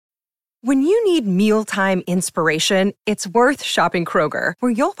When you need mealtime inspiration, it's worth shopping Kroger,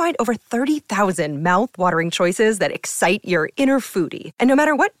 where you'll find over 30,000 mouth-watering choices that excite your inner foodie. And no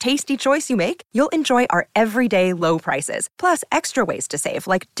matter what tasty choice you make, you'll enjoy our everyday low prices, plus extra ways to save,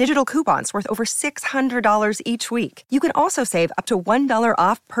 like digital coupons worth over $600 each week. You can also save up to $1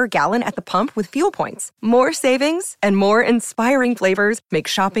 off per gallon at the pump with fuel points. More savings and more inspiring flavors make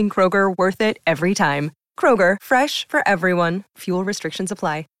shopping Kroger worth it every time. Kroger, fresh for everyone. Fuel restrictions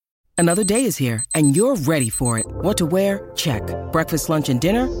apply. Another day is here, and you're ready for it. What to wear? Check. Breakfast, lunch, and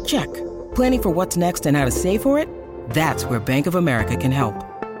dinner? Check. Planning for what's next and how to save for it? That's where Bank of America can help.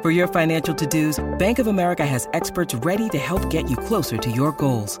 For your financial to-dos, Bank of America has experts ready to help get you closer to your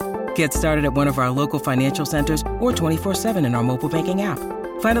goals. Get started at one of our local financial centers or 24/7 in our mobile banking app.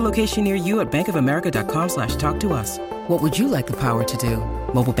 Find a location near you at bankofamerica.com/talktous. What would you like the power to do?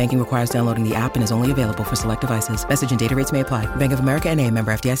 Mobile banking requires downloading the app and is only available for select devices. Message and data rates may apply. Bank of America N.A.,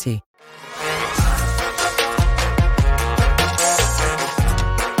 member FDIC.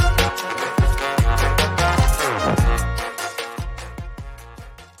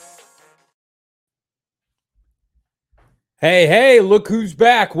 Hey, look who's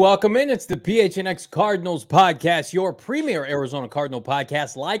back. Welcome in. It's the PHNX Cardinals podcast, your premier Arizona Cardinal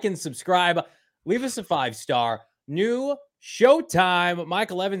podcast. Like and subscribe. Leave us a 5-star. New showtime.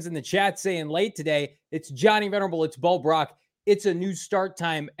 Michael Evans in the chat saying late today. It's Johnny Venerable. It's Bo Brock. It's a new start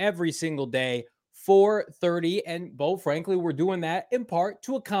time every single day, 4:30. And Bo, frankly, we're doing that in part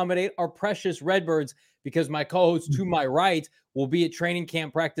to accommodate our precious Redbirds because my co-host to my right will be at training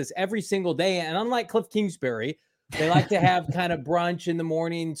camp practice every single day. And unlike Cliff Kingsbury, they like to have kind of brunch in the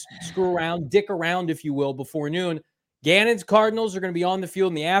morning, screw around, dick around, if you will, before noon. Gannon's Cardinals are going to be on the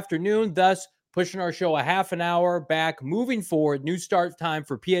field in the afternoon, thus pushing our show a half an hour back. Moving forward, new start time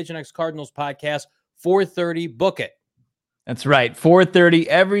for PHNX Cardinals podcast, 4:30. Book it. That's right, 4:30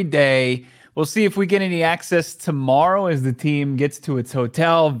 every day. We'll see if we get any access tomorrow as the team gets to its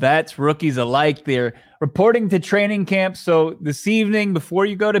hotel. Vets, rookies alike, they're reporting to training camp. So this evening, before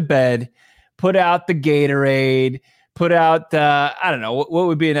you go to bed, put out the Gatorade, put out, I don't know, what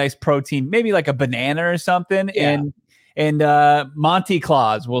would be a nice protein? Maybe like a banana or something. Yeah. And Monty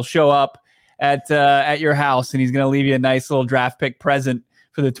Claus will show up at your house, and he's going to leave you a nice little draft pick present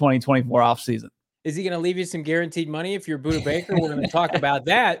for the 2024 offseason. Is he going to leave you some guaranteed money if you're Buda Baker? We're going to talk about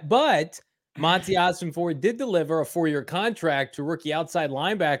that. But Monty Ossenford did deliver a 4-year contract to rookie outside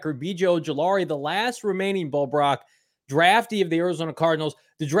linebacker BJ Ojulari, the last remaining Bull Brock draftee of the Arizona Cardinals.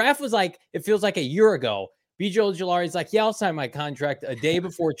 The draft was like, it feels like a year ago. BJ Ojulari is like, yeah, I'll sign my contract a day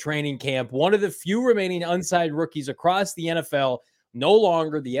before training camp. One of the few remaining unsigned rookies across the NFL, no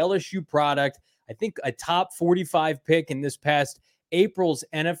longer the LSU product. I think a top 45 pick in this past April's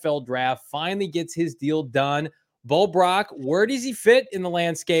NFL draft, finally gets his deal done. Bo Brock, where does he fit in the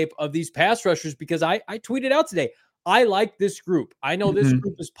landscape of these pass rushers? Because I tweeted out today, I like this group. I know this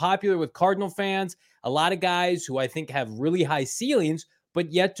group is popular with Cardinal fans, a lot of guys who I think have really high ceilings,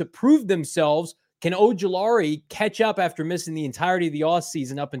 but yet to prove themselves. Can Ojulari catch up after missing the entirety of the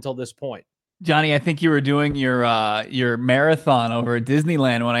offseason up until this point? Johnny, I think you were doing your marathon over at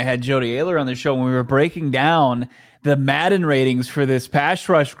Disneyland when I had Jody Ayler on the show when we were breaking down the Madden ratings for this pass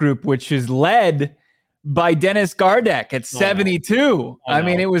rush group, which is led by Dennis Gardeck at 72. I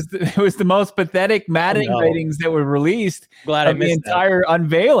mean, it was the most pathetic Madden ratings that were released of the entire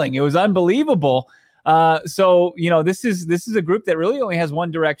unveiling. It was unbelievable. So, this is a group that really only has one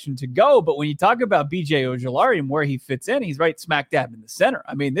direction to go. But when you talk about BJ Ojulari and where he fits in, he's right smack dab in the center.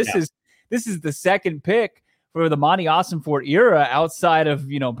 I mean, this is the second pick for the Monty Ossenfort era outside of,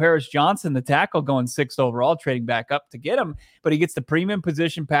 Paris Johnson, the tackle, going 6th overall, trading back up to get him. But he gets the premium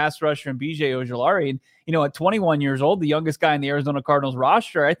position pass rusher in BJ Ojulari. And, at 21 years old, the youngest guy in the Arizona Cardinals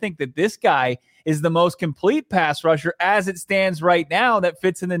roster, I think that this guy is the most complete pass rusher as it stands right now that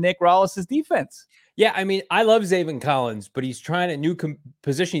fits in the Nick Rollis' defense. Yeah, I mean, I love Zaven Collins, but he's trying a new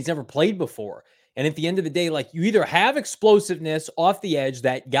position he's never played before. And at the end of the day, like, you either have explosiveness off the edge,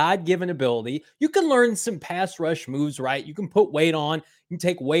 that God-given ability. You can learn some pass rush moves, right? You can put weight on, you can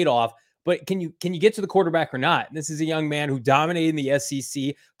take weight off, but can you get to the quarterback or not? And this is a young man who dominated in the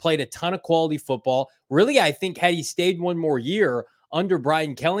SEC, played a ton of quality football. Really, I think had he stayed one more year under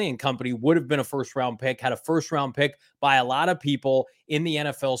Brian Kelly and company, would have been a first-round pick, had a first-round pick by a lot of people in the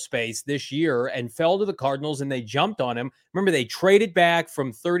NFL space this year, and fell to the Cardinals, and they jumped on him. Remember, they traded back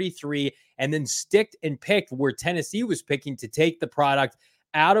from 33 and then sticked and picked where Tennessee was picking to take the product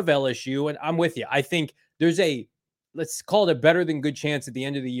out of LSU. And I'm with you. I think there's let's call it a better than good chance at the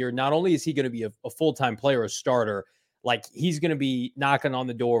end of the year. Not only is he going to be a full-time player, a starter, like, he's going to be knocking on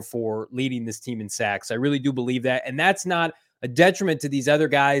the door for leading this team in sacks. I really do believe that. And that's not a detriment to these other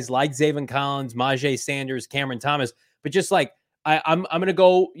guys like Zaven Collins, Majay Sanders, Cameron Thomas. But just like I'm going to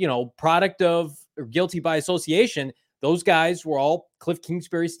go, product of or guilty by association. Those guys were all Cliff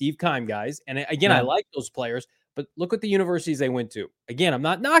Kingsbury, Steve Keim guys. And again, I like those players, but look at the universities they went to. Again, I'm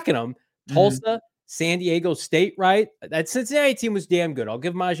not knocking them. Tulsa, San Diego State, right? That Cincinnati team was damn good. I'll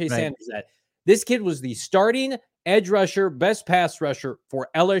give Majay Sanders that. This kid was the starting edge rusher, best pass rusher for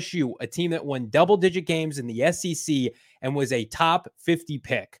LSU, a team that won double-digit games in the SEC and was a top 50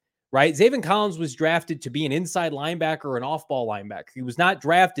 pick, right? Zaven Collins was drafted to be an inside linebacker or an off-ball linebacker. He was not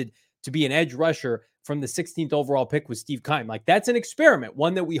drafted to be an edge rusher from the 16th overall pick with Steve Keim. Like, that's an experiment,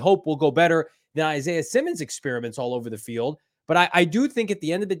 one that we hope will go better than Isaiah Simmons' experiments all over the field. But I do think at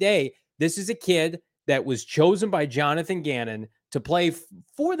the end of the day, this is a kid that was chosen by Jonathan Gannon to play,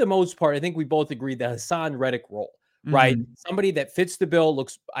 for the most part, I think we both agree, the Hassan Reddick role, right? Somebody that fits the bill,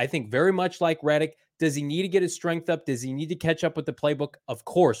 looks, I think, very much like Reddick. Does he need to get his strength up? Does he need to catch up with the playbook? Of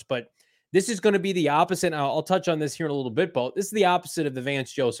course, but this is going to be the opposite. I'll touch on this here in a little bit, Bo. This is the opposite of the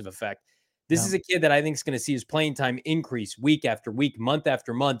Vance Joseph effect. This is a kid that I think is going to see his playing time increase week after week, month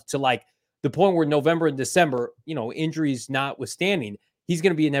after month, to like the point where November and December, injuries notwithstanding, he's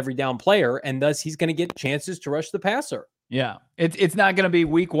going to be an every down player, and thus he's going to get chances to rush the passer. Yeah, it's not going to be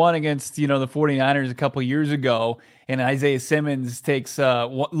week one against, the 49ers a couple years ago, and Isaiah Simmons takes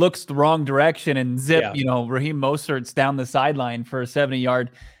looks the wrong direction and Raheem Mostert's down the sideline for a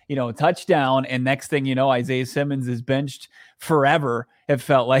 70-yard, touchdown, and next thing you know, Isaiah Simmons is benched forever. It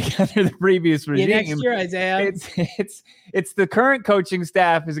felt like under the previous regime. Next year, Isaiah. It's the current coaching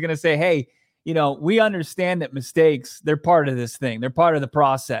staff is going to say, hey, we understand that mistakes, they're part of this thing. They're part of the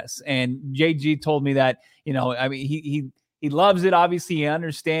process. And JG told me that, he loves it. Obviously, he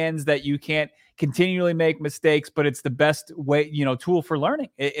understands that you can't continually make mistakes, but it's the best way, tool for learning.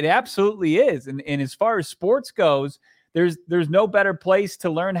 It absolutely is. And as far as sports goes, there's no better place to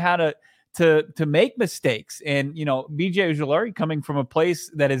learn how to make mistakes. And, BJ Ojulari, coming from a place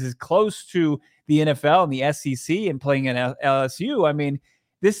that is as close to the NFL and the SEC and playing at LSU,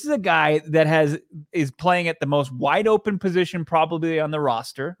 this is a guy that is playing at the most wide open position probably on the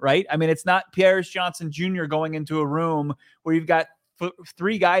roster, right? It's not Paris Johnson Jr. going into a room where you've got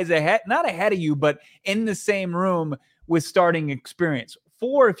three guys not ahead of you, but in the same room with starting experience.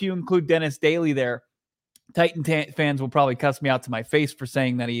 4, if you include Dennis Daly there. Titan fans will probably cuss me out to my face for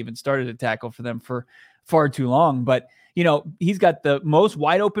saying that he even started a tackle for them for far too long. But, he's got the most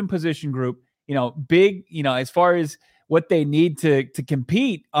wide open position group, big, as far as what they need to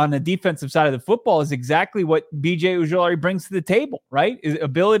compete on the defensive side of the football is exactly what BJ Ojulari brings to the table, right? His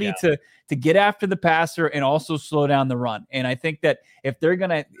ability to get after the passer and also slow down the run. And I think that if they're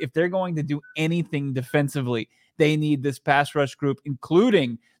going to do anything defensively, they need this pass rush group,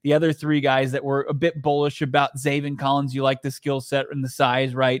 including the other 3 guys that were a bit bullish about Zaven Collins. You like the skill set and the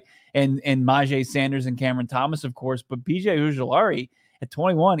size, right? And Majay Sanders and Cameron Thomas, of course. But BJ Ojulari at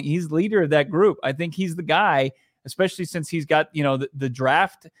 21, he's leader of that group. I think he's the guy, especially since he's got, the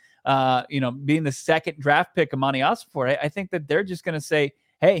draft, being the second draft pick of Monty Ossenfort. I think that they're just going to say,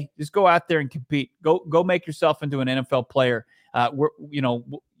 hey, just go out there and compete. Go make yourself into an NFL player.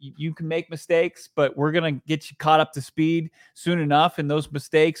 You can make mistakes, but we're going to get you caught up to speed soon enough. And those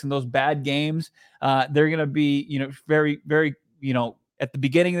mistakes and those bad games, they're going to be, very, very, at the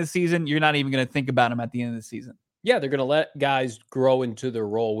beginning of the season, you're not even going to think about them at the end of the season. Yeah, they're going to let guys grow into their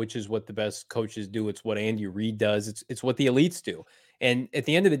role, which is what the best coaches do. It's what Andy Reid does. It's what the elites do. And at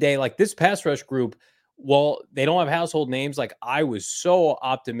the end of the day, like this pass rush group, well, they don't have household names. Like I was so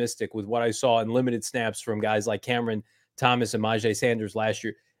optimistic with what I saw in limited snaps from guys like Cameron Thomas and Majay Sanders last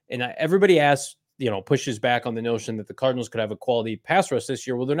year. And everybody asks, pushes back on the notion that the Cardinals could have a quality pass rush this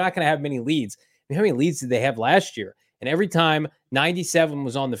year. Well, they're not going to have many leads. How many leads did they have last year? And every time 97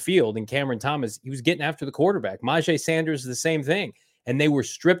 was on the field and Cameron Thomas, he was getting after the quarterback. Majay Sanders is the same thing. And they were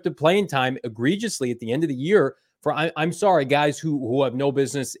stripped of playing time egregiously at the end of the year for, I'm sorry, guys who have no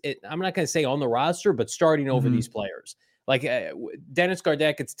business. I'm not going to say on the roster, but starting over these players. Like Dennis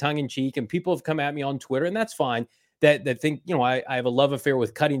Gardeck, it's tongue in cheek, and people have come at me on Twitter, and that's fine, that think, I have a love affair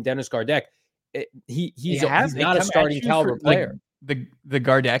with cutting Dennis Gardeck. He's not a starting caliber player. The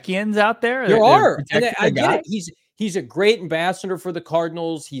Gardeckians out there? There are. And I get it. He's a great ambassador for the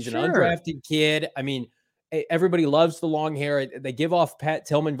Cardinals. He's an undrafted kid. Everybody loves the long hair. They give off Pat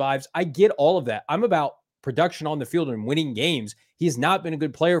Tillman vibes. I get all of that. I'm about production on the field and winning games. He has not been a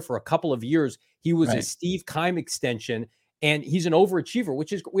good player for a couple of years. He was a Steve Keim extension, and he's an overachiever,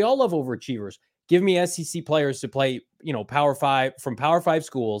 which is, we all love overachievers. Give me SEC players to play, Power 5 from Power 5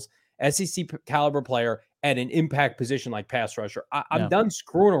 schools, SEC caliber player, at an impact position like pass rusher. I'm Yeah. done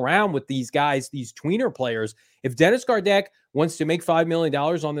screwing around with these guys, these tweener players. If Dennis Gardeck wants to make $5 million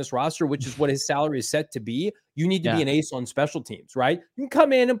on this roster, which is what his salary is set to be, you need to be Yeah. an ace on special teams, right? You can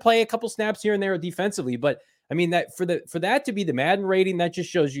come in and play a couple snaps here and there defensively, but I mean, that for that to be the Madden rating, that just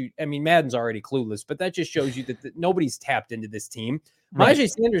shows you. I mean, Madden's already clueless, but that just shows you that nobody's tapped into this team. Right. Myjai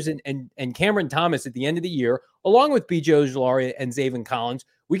Sanders and Cameron Thomas at the end of the year, along with BJ Ojulari and Zaven Collins,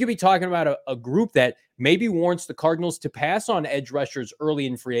 we could be talking about a group that maybe warrants the Cardinals to pass on edge rushers early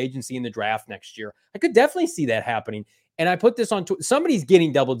in free agency in the draft next year. I could definitely see that happening. And I put this on somebody's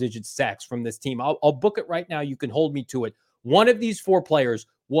getting double-digit sacks from this team. I'll book it right now. You can hold me to it. One of these four players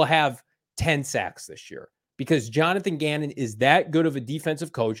will have 10 sacks this year, because Jonathan Gannon is that good of a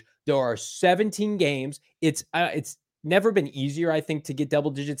defensive coach. There are 17 games. It's never been easier, I think, to get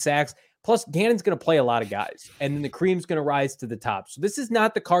double-digit sacks. Plus, Gannon's going to play a lot of guys, and then the cream's going to rise to the top. So this is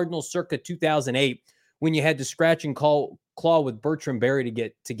not the Cardinals circa 2008 when you had to scratch and claw with Bertrand Berry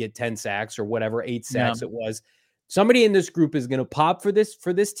to get 10 sacks or whatever, 8 sacks it was. Somebody in this group is going to pop for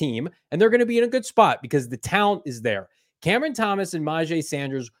this team, and they're going to be in a good spot because the talent is there. Cameron Thomas and Myjai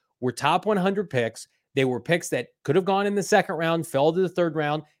Sanders were top 100 picks. They were picks that could have gone in the second round, fell to the third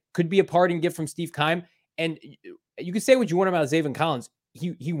round, could be a parting gift from Steve Keim. And you can say what you want about Zaven Collins.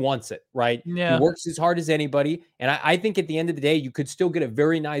 He wants it, right? Yeah. He works as hard as anybody. And I think at the end of the day, you could still get a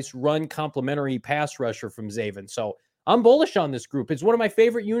very nice run complimentary pass rusher from Zaven. So I'm bullish on this group. It's one of my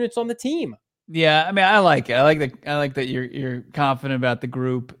favorite units on the team. Yeah, I mean, I like it. I like that you're confident about the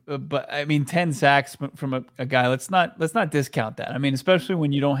group. But I mean, 10 sacks from a guy. Let's not discount that. I mean, especially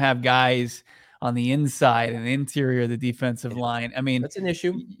when you don't have guys on the inside and the interior of the defensive line. I mean, that's an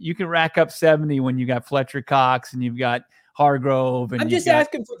issue. You can rack up 70 when you got Fletcher Cox and you've got Hargrove. And I'm just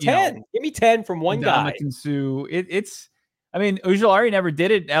asking for 10. Give me 10 from one guy. I mean, Ojulari never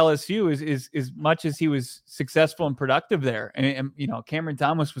did it at LSU as much as he was successful and productive there. And Cameron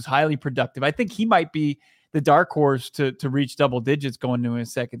Thomas was highly productive. I think he might be the dark horse to reach double digits going into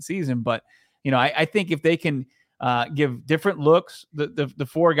his second season. But, I think if they can give different looks, the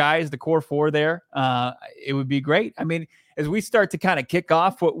four guys, the core four there, it would be great. I mean, as we start to kind of kick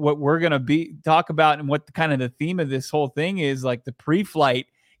off what we're going to talk about and what kind of the theme of this whole thing is, like the pre-flight,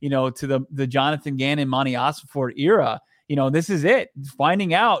 to the Jonathan Gannon, Monty Ossenfort era. This is it.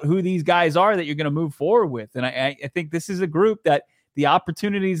 Finding out who these guys are that you're going to move forward with. And I think this is a group that the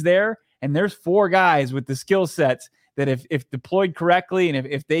opportunity's there, and there's four guys with the skill sets that if deployed correctly and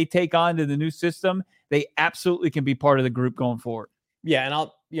if they take on to the new system, they absolutely can be part of the group going forward. Yeah, and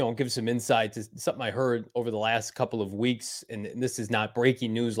I'll give some insight to something I heard over the last couple of weeks, and this is not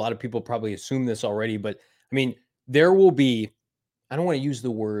breaking news. A lot of people probably assume this already, but I mean, there will be, I don't want to use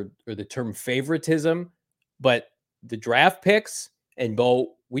the word or the term favoritism, but the draft picks, and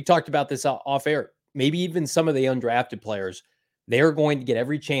Bo, we talked about this off air, maybe even some of the undrafted players, they are going to get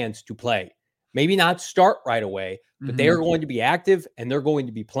every chance to play. Maybe not start right away, but they are going to be active and they're going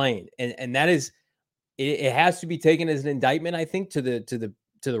to be playing. And that is, it has to be taken as an indictment, I think, to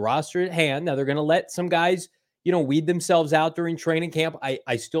the roster at hand. Now they're going to let some guys, weed themselves out during training camp.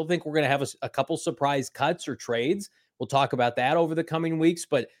 I still think we're going to have a couple surprise cuts or trades. We'll talk about that over the coming weeks,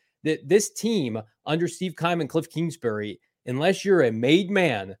 but this team under Steve Keim and Cliff Kingsbury, unless you're a made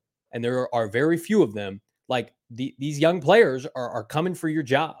man, and there are very few of them, like these young players are coming for your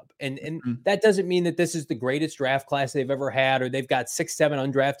job. And that doesn't mean that this is the greatest draft class they've ever had, or they've got 6-7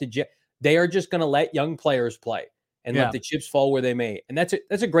 undrafted. They are just going to let young players play and let the chips fall where they may. And that's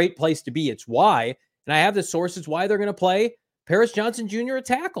a great place to be. It's why, and I have the sources why they're going to play Paris Johnson Jr. at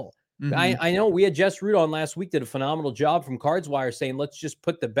tackle. I know we had Jess Root on last week, did a phenomenal job from Cards Wire saying, let's just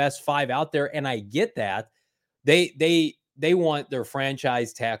put the best 5 out there. And I get that. They want their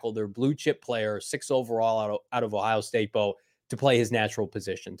franchise tackle, their blue chip player, 6 overall out of Ohio State, Bo, to play his natural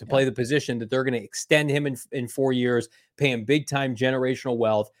position, to play the position that they're going to extend him in 4 years, pay him big time generational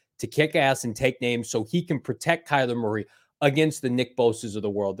wealth, to kick ass and take names so he can protect Kyler Murray against the Nick Bosas of the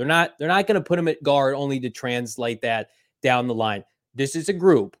world. They're not going to put him at guard only to translate that down the line. This is a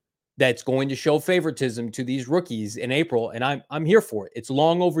group that's going to show favoritism to these rookies in April, and I'm here for it. It's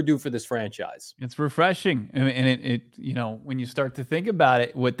long overdue for this franchise. It's refreshing, and it when you start to think about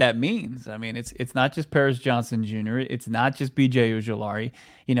it, what that means. I mean, it's not just Paris Johnson Jr. It's not just BJ Ojulari.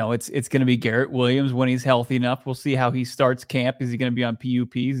 It's going to be Garrett Williams when he's healthy enough. We'll see how he starts camp. Is he going to be on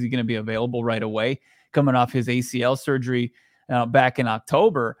PUP? Is he going to be available right away? Coming off his ACL surgery back in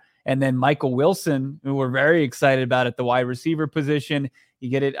October. And then Michael Wilson, who we're very excited about at the wide receiver position. You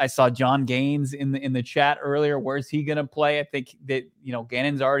get it. I saw John Gaines in the chat earlier. Where's he going to play? I think that,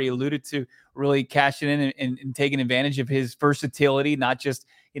 Gannon's already alluded to really cashing in and taking advantage of his versatility, not just,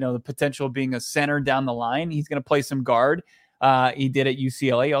 the potential of being a center down the line. He's going to play some guard. He did at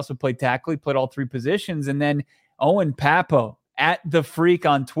UCLA. He also played tackle. He played all three positions. And then Owen Papo at the Freak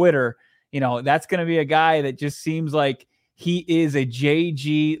on Twitter, that's going to be a guy that just seems like he is a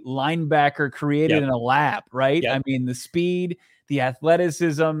JG linebacker created in a lab, right? Yep. I mean, the speed, the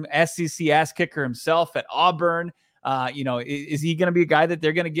athleticism, SEC ass kicker himself at Auburn. Is he going to be a guy that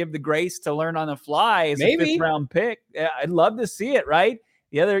they're going to give the grace to learn on the fly as a 5th round pick? I'd love to see it, right?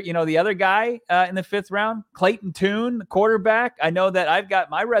 The other guy in the 5th round, Clayton Tune, the quarterback. I know that I've got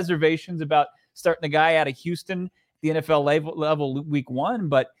my reservations about starting a guy out of Houston, the NFL level week 1,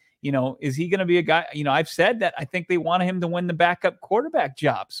 but is he going to be a guy? I've said that I think they want him to win the backup quarterback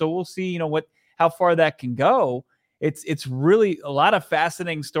job. So we'll see, how far that can go. It's really a lot of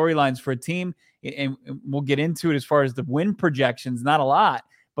fascinating storylines for a team, and we'll get into it as far as the win projections. Not a lot,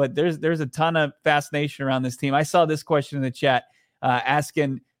 but there's a ton of fascination around this team. I saw this question in the chat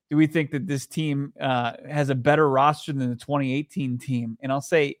asking, do we think that this team has a better roster than the 2018 team? And I'll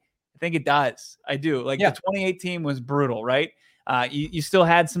say, I think it does. I do. The 2018 was brutal, right? You still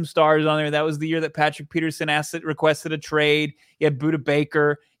had some stars on there. That was the year that Patrick Peterson requested a trade. You had Budda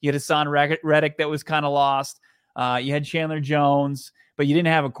Baker. You had Hassan Reddick that was kind of lost. You had Chandler Jones, but you didn't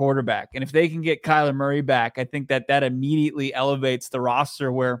have a quarterback. And if they can get Kyler Murray back, I think that immediately elevates the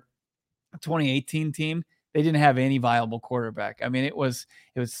roster, where the 2018 team, they didn't have any viable quarterback. I mean, it was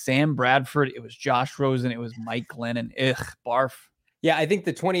Sam Bradford. It was Josh Rosen. It was Mike Glennon. Barf. Yeah, I think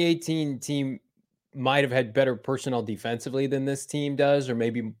the 2018 team might have had better personnel defensively than this team does, or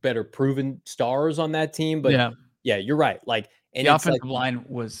maybe better proven stars on that team. But yeah, you're right. And the offensive line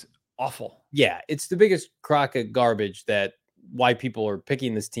was awful. Yeah, it's the biggest crock of garbage that why people are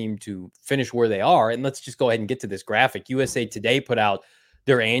picking this team to finish where they are. And let's just go ahead and get to this graphic. USA Today put out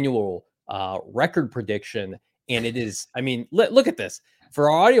their annual record prediction, and it is, look at this. For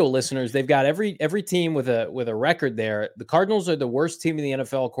our audio listeners, they've got every team with a record there. The Cardinals are the worst team in the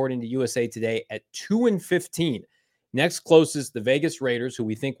NFL according to USA Today at 2-15. Next closest, the Vegas Raiders, who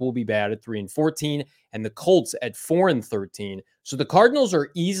we think will be bad at 3-14, and the Colts at 4-13. So the Cardinals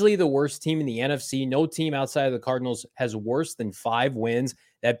are easily the worst team in the NFC. No team outside of the Cardinals has worse than 5 wins,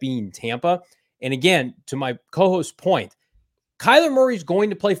 that being Tampa. And again, to my co-host's point, Kyler Murray's going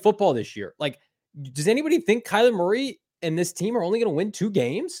to play football this year. Does anybody think Kyler Murray and this team are only going to win 2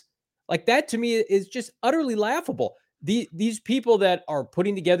 games? That to me is just utterly laughable. These people that are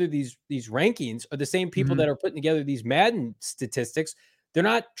putting together these rankings are the same people that are putting together these Madden statistics. They're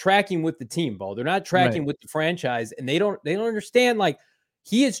not tracking with the team, Bo. They're not tracking with the franchise, and they don't understand.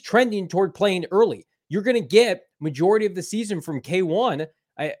 He is trending toward playing early. You're going to get majority of the season from K1.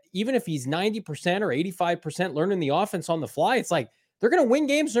 Even if he's 90% or 85% learning the offense on the fly, it's they're going to win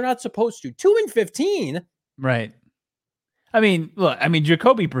games they're not supposed to. 2-15, right?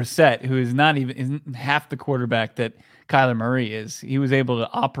 Jacoby Brissett, who isn't half the quarterback that Kyler Murray is, he was able to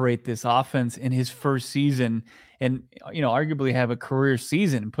operate this offense in his first season and, arguably have a career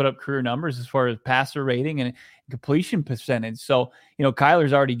season and put up career numbers as far as passer rating and completion percentage. So,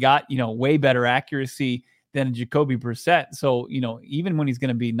 Kyler's already got, way better accuracy than Jacoby Brissett. So, even when he's going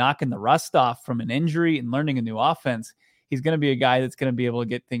to be knocking the rust off from an injury and learning a new offense, he's going to be a guy that's going to be able to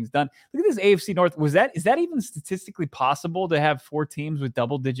get things done. Look at this AFC North. Is that even statistically possible to have 4 teams with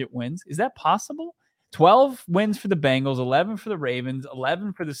double-digit wins? Is that possible? 12 wins for the Bengals, 11 for the Ravens,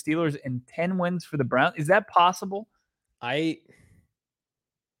 11 for the Steelers, and 10 wins for the Browns. Is that possible? Do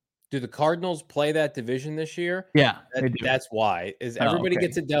the Cardinals play that division this year? Yeah, that's why. Everybody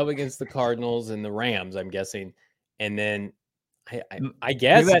gets a dub against the Cardinals and the Rams, I'm guessing. And then I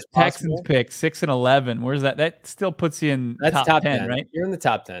guess that Texans pick 6-11. Where's that? That still puts you in top 10, right? You're in the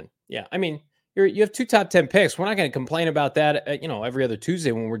top 10. Yeah. You have 2 top 10 picks. We're not going to complain about that, every other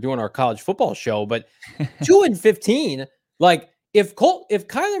Tuesday when we're doing our college football show, but 2-15, if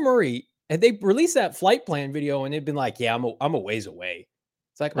Kyler Murray, had they released that flight plan video and they'd been I'm a ways away.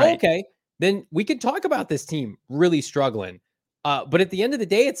 It's okay, then we could talk about this team really struggling. But at the end of the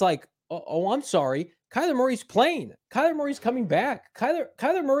day, it's I'm sorry. Kyler Murray's playing. Kyler Murray's coming back.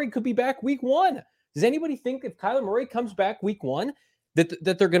 Kyler Murray could be back week 1. Does anybody think if Kyler Murray comes back week 1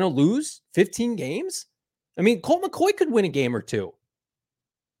 that they're going to lose 15 games? Colt McCoy could win a game or 2.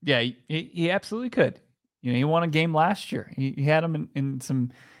 Yeah, he absolutely could. He won a game last year. He had him in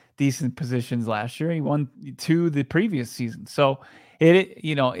some decent positions last year. He won 2 the previous season. So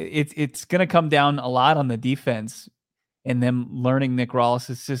it's going to come down a lot on the defense. and them learning Nick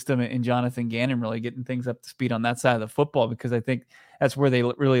Rawlings' system and Jonathan Gannon really getting things up to speed on that side of the football, because I think that's where they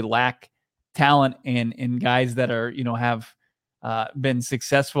really lack talent and guys that are, have been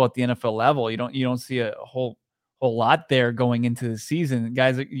successful at the NFL level. You don't see a whole lot there going into the season.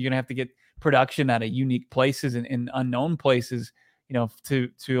 Guys, you're going to have to get production out of unique places and unknown places,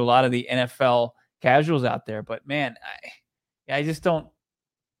 to a lot of the NFL casuals out there. But man, I just don't.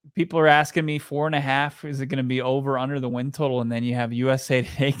 People are asking me 4.5. Is it going to be over under the win total? And then you have USA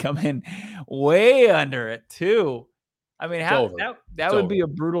Today come in way under it too. I mean, that would be a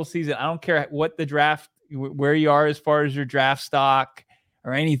brutal season. I don't care what the draft, where you are as far as your draft stock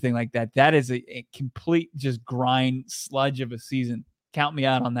or anything like that. That is a complete just grind sludge of a season. Count me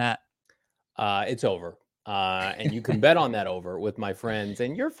out on that. It's over. And you can bet on that over with my friends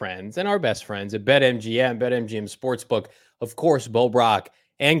and your friends and our best friends at BetMGM Sportsbook. Of course, Bo Brock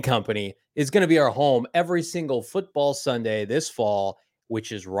and company is going to be our home every single football Sunday this fall,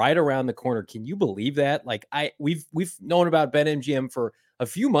 which is right around the corner. Can you believe that? Like we've known about BetMGM for a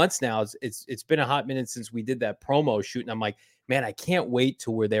few months now. It's been a hot minute since we did that promo shoot, and I'm like, man, I can't wait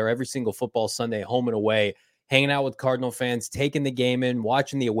till we're there every single football Sunday, home and away, hanging out with Cardinal fans, taking the game in,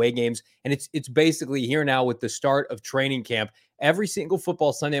 watching the away games. And it's basically here now with the start of training camp. Every single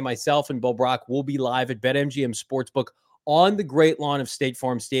football Sunday, myself and Bo Brock will be live at BetMGM Sportsbook on the great lawn of State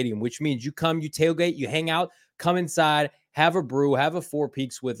Farm Stadium, which means you come, you tailgate, you hang out, come inside, have a brew, have a Four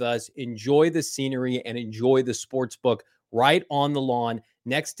Peaks with us, enjoy the scenery and enjoy the sportsbook right on the lawn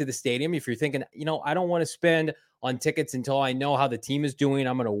next to the stadium. If you're thinking, I don't want to spend on tickets until I know how the team is doing,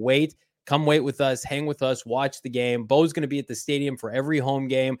 I'm going to wait. Come wait with us, hang with us, watch the game. Bo's going to be at the stadium for every home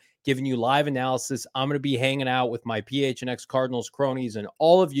game, giving you live analysis. I'm going to be hanging out with my PHNX Cardinals cronies and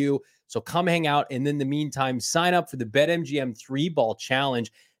all of you. So come hang out. And in the meantime, sign up for the BetMGM 3-Ball Challenge.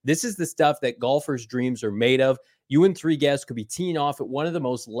 This is the stuff that golfers' dreams are made of. You and 3 guests could be teeing off at one of the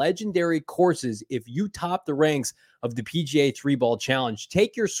most legendary courses if you top the ranks of the PGA 3-Ball Challenge.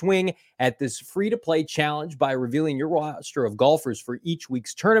 Take your swing at this free-to-play challenge by revealing your roster of golfers for each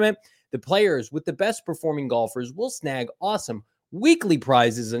week's tournament. The players with the best performing golfers will snag awesome weekly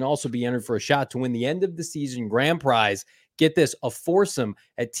prizes and also be entered for a shot to win the end of the season grand prize. Get this, a foursome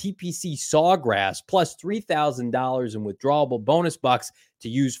at TPC Sawgrass, plus $3,000 in withdrawable bonus bucks to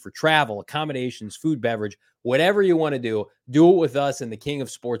use for travel, accommodations, food, beverage, whatever you want to do it with us and the king of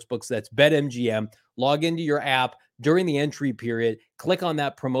sportsbooks. That's BetMGM. Log into your app during the entry period, click on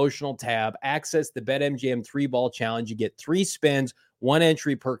that promotional tab, access the BetMGM 3-Ball Challenge. You get 3 spins, 1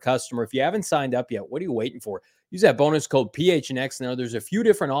 entry per customer. If you haven't signed up yet, what are you waiting for? Use that bonus code PHNX. Now, there's a few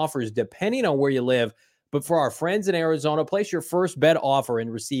different offers depending on where you live. But for our friends in Arizona, place your first bet offer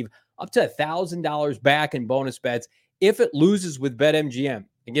and receive up to $1,000 back in bonus bets if it loses with BetMGM.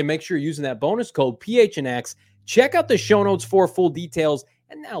 Again, make sure you're using that bonus code PHNX. Check out the show notes for full details.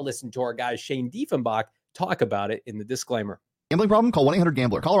 And now listen to our guy Shane Diefenbach talk about it in the disclaimer. Gambling problem? Call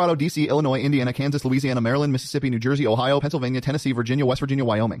 1-800-GAMBLER. Colorado, D.C., Illinois, Indiana, Kansas, Louisiana, Maryland, Mississippi, New Jersey, Ohio, Pennsylvania, Tennessee, Virginia, West Virginia,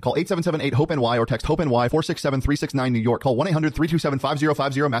 Wyoming. Call 877-8-HOPE-NY or text HOPE-NY 467-369 New York. Call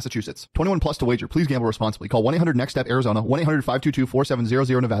 1-800-327-5050 Massachusetts. 21 plus to wager. Please gamble responsibly. Call 1-800-NEXT-STEP Arizona.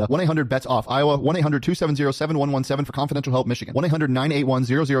 1-800-522-4700 Nevada. 1-800-BETS-OFF Iowa. 1-800-270-7117 for confidential help Michigan.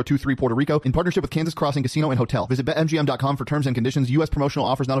 1-800-981-0023 Puerto Rico. In partnership with Kansas Crossing Casino and Hotel. Visit BetMGM.com for terms and conditions. U.S. promotional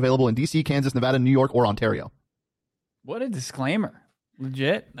offers not available in D.C., Kansas, Nevada, New York, or Ontario. What a disclaimer.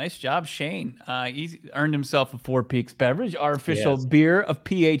 Legit. Nice job, Shane. He's earned himself a Four Peaks beverage, our official beer of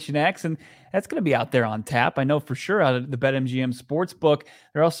PHNX, and that's going to be out there on tap. I know for sure out of the BetMGM Sportsbook.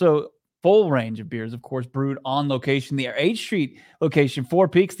 There are also full range of beers, of course, brewed on location. The H Street location, Four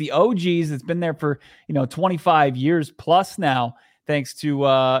Peaks, the OGs, it's been there for 25 years plus now, thanks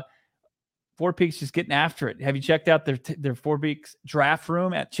to Four Peaks just getting after it. Have you checked out their Four Peaks draft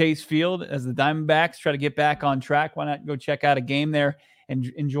room at Chase Field as the Diamondbacks try to get back on track? Why not go check out a game there and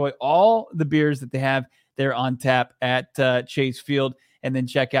enjoy all the beers that they have there on tap at Chase Field, and then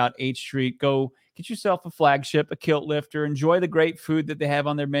check out H Street. Go get yourself a flagship, a kilt lifter. Enjoy the great food that they have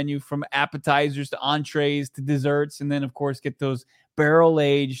on their menu, from appetizers to entrees to desserts, and then, of course, get those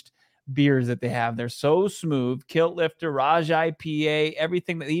barrel-aged beers that they have. They're so smooth. Kilt Lifter, Raj IPA,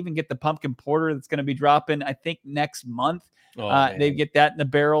 everything. They even get the pumpkin porter that's going to be dropping, I think, next month. They get that in the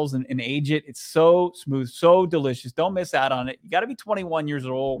barrels and age it. It's so smooth, so delicious. Don't miss out on it. You got to be 21 years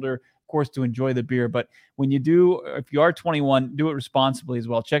or older, of course, to enjoy the beer. But when you do, if you are 21, do it responsibly as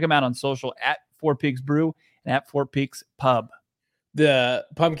well. Check them out on social at Four Peaks Brew and at Four Peaks Pub. The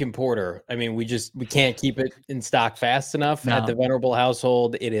pumpkin porter, I mean, we can't keep it in stock fast enough at the Venerable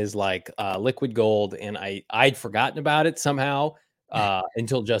household. It is like liquid gold, and I'd forgotten about it somehow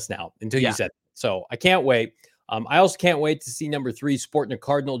until just now, until you said it. So I can't wait. I also can't wait to see number 3 sporting a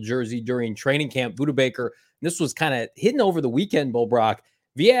Cardinal jersey during training camp. Budda Baker, this was kind of hidden over the weekend, Bull Brock,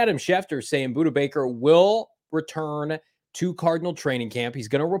 via Adam Schefter saying Budda Baker will return to Cardinal training camp. He's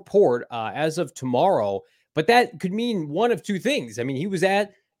going to report as of tomorrow, but that could mean one of two things. I mean, he was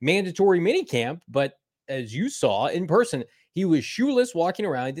at mandatory minicamp, but as you saw in person, he was shoeless walking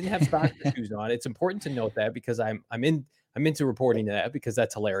around. He didn't have soccer shoes on. It's important to note that because I'm into reporting that because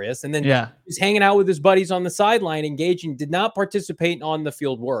that's hilarious. And then he's hanging out with his buddies on the sideline, engaging, did not participate on the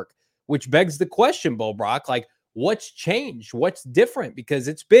field work, which begs the question, Bo Brock, like what's changed? What's different? Because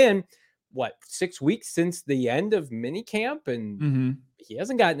it's been 6 weeks since the end of minicamp, and he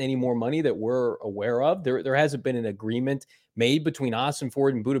hasn't gotten any more money that we're aware of. There hasn't been an agreement made between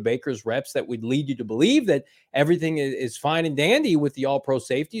Ossenfort and Budda Baker's reps that would lead you to believe that everything is fine and dandy with the all-pro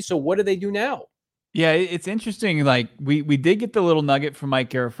safety. So what do they do now? Yeah, it's interesting. Like we did get the little nugget from Mike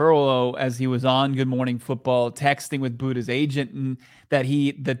Garafolo as he was on Good Morning Football texting with Budda's agent, and that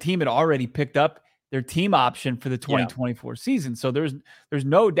the team had already picked up their team option for the 2024 season. So there's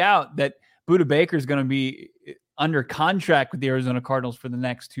no doubt that Budda Baker is going to be under contract with the Arizona Cardinals for the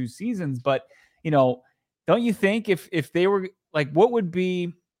next 2 seasons. But, don't you think if they were like, what would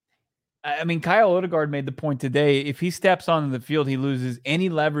be, I mean, Kyle Odegaard made the point today, if he steps onto the field, he loses any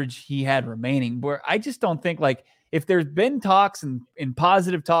leverage he had remaining. Where I just don't think, like, if there's been talks and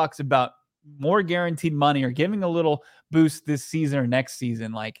positive talks about more guaranteed money or giving a little boost this season or next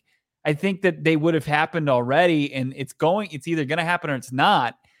season, like, I think that they would have happened already, and it's either going to happen or it's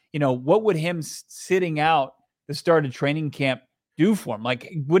not. What would him sitting out the start of training camp do for him?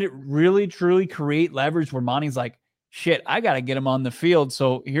 Like, would it really, truly create leverage where Monty's like, shit, I got to get him on the field.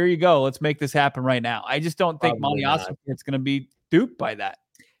 So here you go. Let's make this happen right now. I just don't think Monty Ossenfort's going to be duped by that.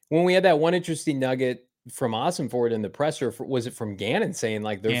 When we had that one interesting nugget from Ossenfort in the presser, was it from Gannon saying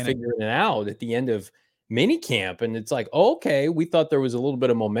like they're figuring it out at the end of minicamp? And it's like, okay, we thought there was a little bit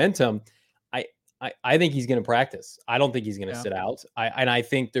of momentum. I think he's going to practice. I don't think he's going to sit out. I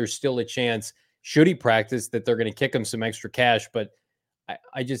think there's still a chance, should he practice, that they're going to kick him some extra cash. But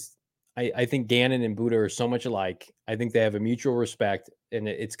I think Gannon and Budda are so much alike. I think they have a mutual respect, and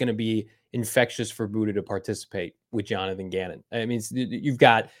it's going to be infectious for Budda to participate with Jonathan Gannon. I mean, you've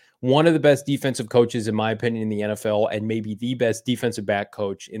got one of the best defensive coaches, in my opinion, in the NFL, and maybe the best defensive back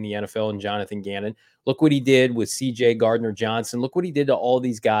coach in the NFL in Jonathan Gannon. Look what he did with CJ Gardner-Johnson. Look what he did to all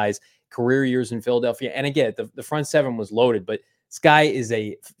these guys, career years in Philadelphia. And again, the front seven was loaded, but this guy is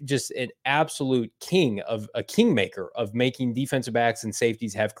just an absolute kingmaker of making defensive backs and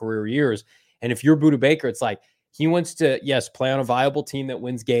safeties have career years. And if you're Budda Baker, it's like he wants to, yes, play on a viable team that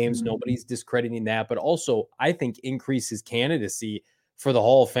wins games. Nobody's discrediting that, but also I think increase his candidacy for the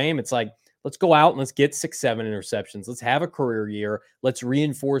Hall of Fame. It's like, let's go out and let's get 6-7 interceptions. Let's have a career year. Let's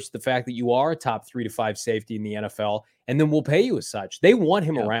reinforce the fact that you are a top 3 to 5 safety in the NFL, and then we'll pay you as such. They want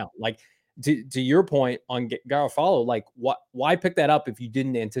him around. Like, to your point on Garofalo, like why pick that up if you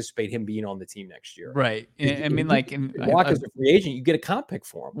didn't anticipate him being on the team next year? Right. I mean, like, walk as a free agent, you get a comp pick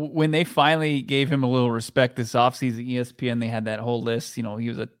for him. When they finally gave him a little respect this offseason, ESPN, they had that whole list. He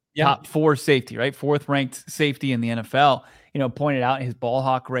was a top 4 safety, right? 4th ranked safety in the NFL. Pointed out his ball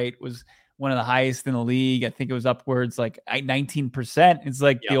hawk rate was one of the highest in the league. I think it was upwards like 19%. It's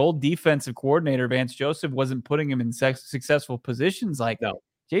like the old defensive coordinator, Vance Joseph, wasn't putting him in successful positions. Like, no.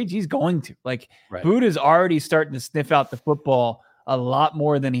 JG's going to. Like, Budda's already starting to sniff out the football a lot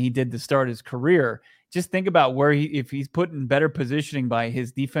more than he did to start his career. Just think about if he's put in better positioning by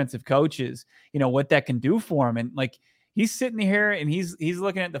his defensive coaches, what that can do for him. And like, he's sitting here and he's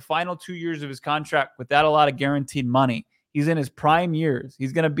looking at the final 2 years of his contract without a lot of guaranteed money. He's in his prime years.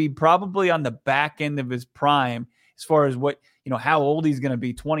 He's going to be probably on the back end of his prime as far as how old he's going to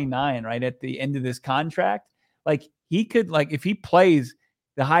be, 29, right? At the end of this contract. Like, he could, like, if he plays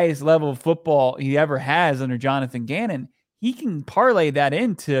the highest level of football he ever has under Jonathan Gannon, he can parlay that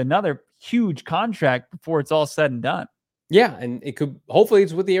into another huge contract before it's all said and done. Yeah, and hopefully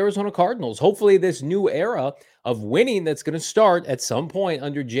it's with the Arizona Cardinals. Hopefully this new era of winning that's going to start at some point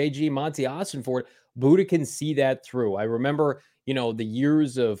under JG Monty Ossenfort, Budda can see that through. I remember, the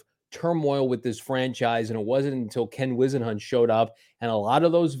years of turmoil with this franchise, and it wasn't until Ken Wisenhunt showed up, and a lot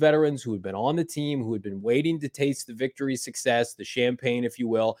of those veterans who had been on the team, who had been waiting to taste the victory success, the champagne, if you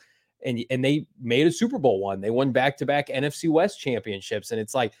will, and they made a Super Bowl one. They won back-to-back NFC West championships, and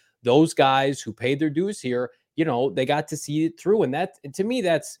it's like those guys who paid their dues here, they got to see it through. And that, to me,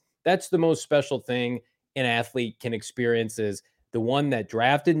 that's the most special thing an athlete can experience, is the one that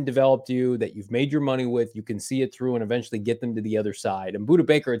drafted and developed you, that you've made your money with. You can see it through and eventually get them to the other side. And Budda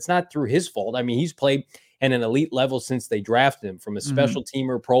Baker, it's not through his fault. I mean, he's played at an elite level since they drafted him, from a special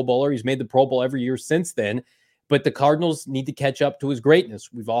teamer, Pro Bowler. He's made the Pro Bowl every year since then. But the Cardinals need to catch up to his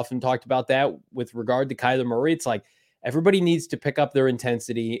greatness. We've often talked about that with regard to Kyler Murray. It's like everybody needs to pick up their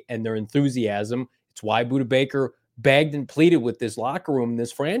intensity and their enthusiasm. It's why Budda Baker begged and pleaded with this locker room,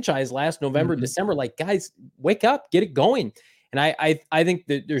 this franchise last November, December, like, guys, wake up, get it going. And I think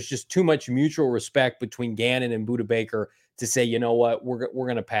that there's just too much mutual respect between Gannon and Budda Baker to say, you know what, we're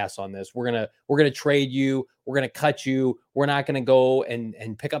going to pass on this. We're going to trade you. We're going to cut you. We're not going to go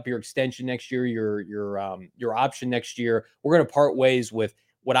and pick up your extension next year, your option next year. We're going to part ways with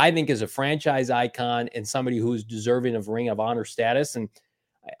what I think is a franchise icon and somebody who's deserving of Ring of Honor status. And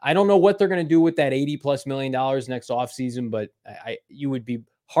I don't know what they're going to do with that $80+ million next offseason, but you would be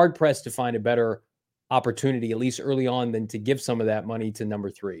hard pressed to find a better opportunity, at least early on, than to give some of that money to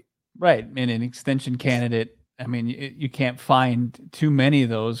number 3. Right. And an extension candidate. I mean, you can't find too many of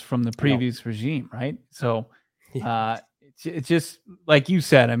those from the previous regime. Right. So it's just like you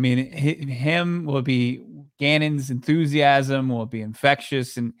said, I mean, him will be Gannon's enthusiasm will be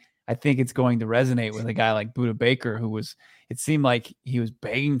infectious. And I think it's going to resonate with a guy like Budda Baker, who it seemed like he was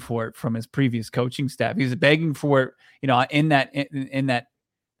begging for it from his previous coaching staff. He was begging for it, in that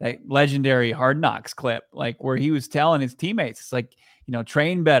legendary Hard Knocks clip, like where he was telling his teammates, it's like,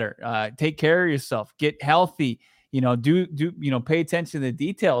 train better, take care of yourself, get healthy, pay attention to the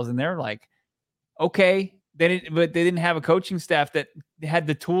details. And they're like, okay, but they didn't have a coaching staff that had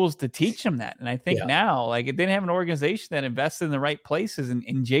the tools to teach them that. And I think now, like, it didn't have an organization that invested in the right places, and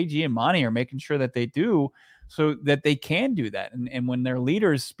JG and Monty are making sure that they do, so that they can do that. And when their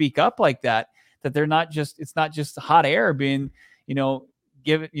leaders speak up like that, that it's not just hot air being,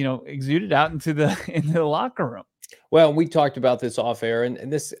 exuded out into the locker room. Well, we talked about this off air,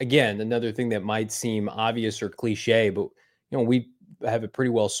 and this, again, another thing that might seem obvious or cliche, but we have it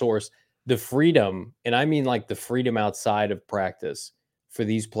pretty well sourced. The freedom, and I mean like the freedom outside of practice for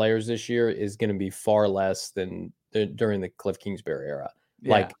these players this year is going to be far less than during the Cliff Kingsbury era.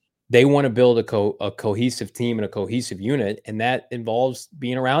 Yeah. Like, they want to build a cohesive team and a cohesive unit, and that involves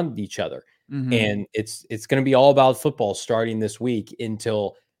being around each other. Mm-hmm. And it's going to be all about football starting this week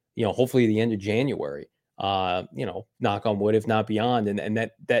until, hopefully the end of January. Knock on wood, if not beyond. And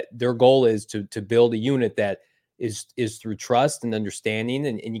that their goal is to build a unit that is through trust and understanding.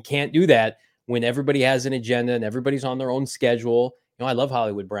 And you can't do that when everybody has an agenda and everybody's on their own schedule. I love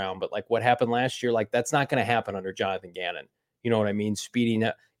Hollywood Brown, but like what happened last year, like that's not going to happen under Jonathan Gannon. You know what I mean? Speeding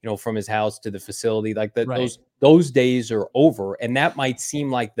up, from his house to the facility, like that, right. Those days are over. And that might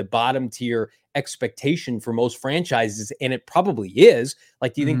seem like the bottom tier expectation for most franchises. And it probably is.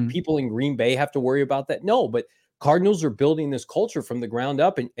 Like, do you think people in Green Bay have to worry about that? No, but Cardinals are building this culture from the ground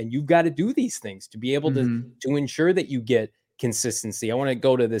up, and you've got to do these things to be able to ensure that you get consistency. I want to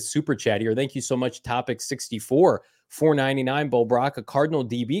go to this super chat here. Thank you so much. Topic 64, $4.99. Bo Brock, a Cardinal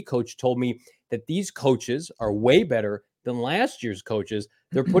DB coach, told me that these coaches are way better than last year's coaches.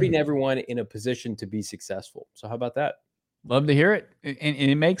 They're putting everyone in a position to be successful. So how about that? Love to hear it. And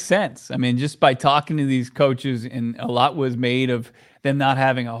it makes sense. I mean, just by talking to these coaches, and a lot was made of them not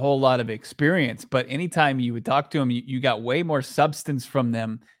having a whole lot of experience. But anytime you would talk to them, you got way more substance from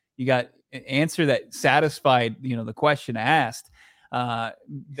them. You got an answer that satisfied, the question asked, that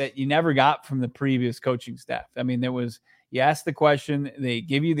you never got from the previous coaching staff. I mean, you ask the question, they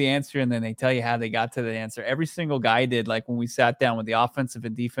give you the answer, and then they tell you how they got to the answer. Every single guy did. Like when we sat down with the offensive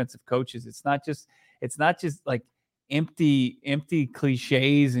and defensive coaches, it's not just like empty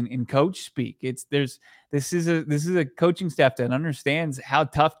cliches and coach speak. This is a coaching staff that understands how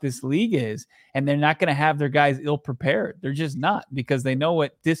tough this league is, and they're not going to have their guys ill prepared. They're just not, because they know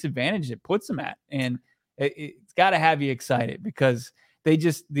what disadvantage it puts them at. And it's got to have you excited, because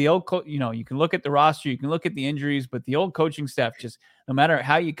the old you can look at the roster, you can look at the injuries, but the old coaching staff, just no matter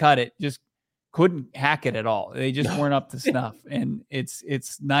how you cut it, just couldn't hack it at all. They just weren't up to snuff. And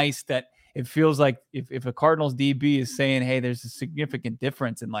it's nice that it feels like if a Cardinals DB is saying, hey, there's a significant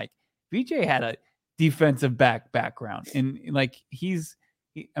difference, and like BJ had a defensive background, and like we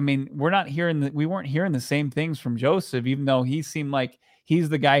weren't hearing the same things from Joseph, even though he seemed like he's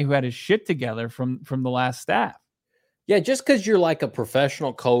the guy who had his shit together from the last staff. Yeah, just because you're like a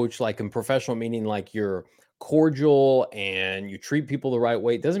professional coach, like in professional meaning like you're cordial and you treat people the right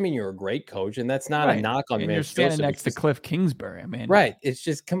way, doesn't mean you're a great coach. And that's not a knock on Mitch. You're standing next to Cliff Kingsbury. I mean, right. It's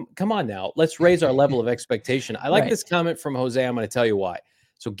just come on now. Let's raise our level of expectation. I like this comment from Jose. I'm going to tell you why.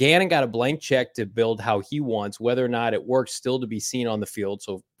 So Gannon got a blank check to build how he wants. Whether or not it works, still to be seen on the field.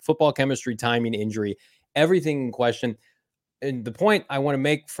 So football chemistry, timing, injury, everything in question. And the point I want to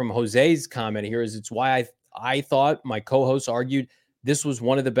make from Jose's comment here is it's why I thought my co-hosts argued this was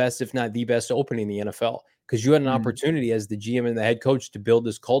one of the best, if not the best opening in the NFL, because you had an opportunity as the GM and the head coach to build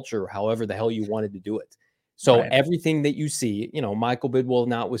this culture however the hell you wanted to do it. So everything that you see, Michael Bidwell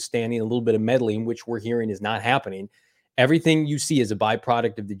notwithstanding a little bit of meddling, which we're hearing is not happening, everything you see is a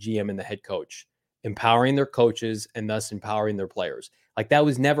byproduct of the GM and the head coach empowering their coaches and thus empowering their players. Like that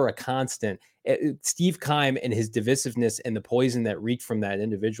was never a constant. Steve Keim and his divisiveness and the poison that reeked from that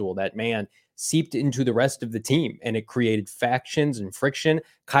individual, that man, seeped into the rest of the team, and it created factions and friction.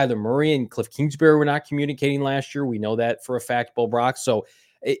 Kyler Murray and Cliff Kingsbury were not communicating last year. We know that for a fact, Bo Brock. So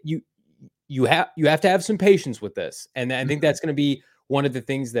you have to have some patience with this. And I think that's going to be one of the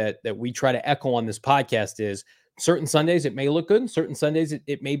things that we try to echo on this podcast is certain Sundays it may look good, and certain Sundays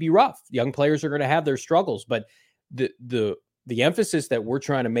it may be rough. Young players are going to have their struggles, but the emphasis that we're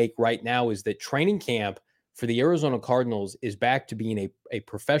trying to make right now is that training camp for the Arizona Cardinals is back to being a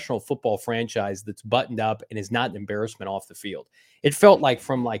professional football franchise that's buttoned up and is not an embarrassment off the field. It felt like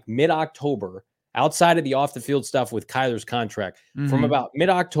from like mid-October, outside of the off-the-field stuff with Kyler's contract, from about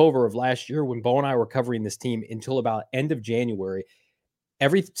mid-October of last year when Bo and I were covering this team until about end of January,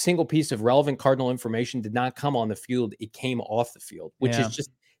 every single piece of relevant Cardinal information did not come on the field. It came off the field, which is just,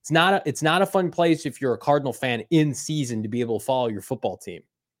 it's not a fun place if you're a Cardinal fan in season to be able to follow your football team.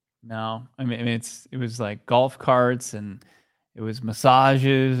 No, I mean, it was like golf carts and it was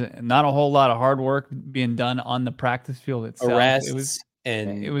massages and not a whole lot of hard work being done on the practice field itself. Arrests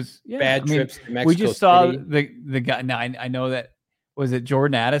it was bad trips to Mexico We just saw City. the guy. Now I know that was it.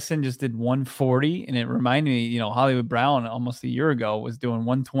 Jordan Addison just did 140, and it reminded me, Hollywood Brown almost a year ago was doing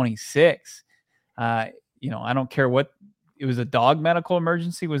 126. I don't care what it was, a dog medical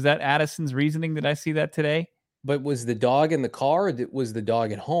emergency. Was that Addison's reasoning? Did I see that today? But was the dog in the car, or was the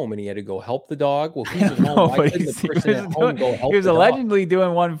dog at home and he had to go help the dog? Well, he was home. Why couldn't the person at home go help the dog? He was allegedly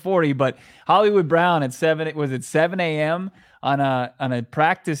doing 140, but Hollywood Brown at 7 a.m. on a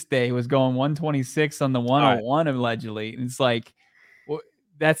practice day was going 126 on the 101 allegedly. And it's like, well,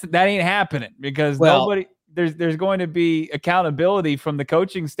 that ain't happening because there's going to be accountability from the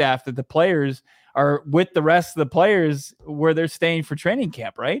coaching staff that the players are with the rest of the players where they're staying for training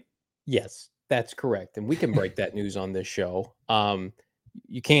camp, right? Yes. That's correct. And we can break that news on this show.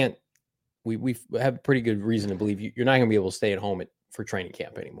 You can't, we have pretty good reason to believe you're not going to be able to stay at home for training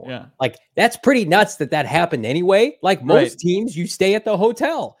camp anymore. Yeah. Like that's pretty nuts that happened anyway. Like most teams, you stay at the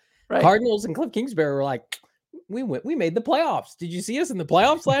hotel. Right. Cardinals and Cliff Kingsbury were like, we made the playoffs. Did you see us in the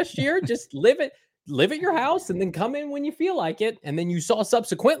playoffs last year? Just live at your house and then come in when you feel like it. And then you saw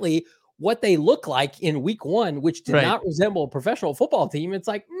subsequently what they look like in week one, which did not resemble a professional football team. It's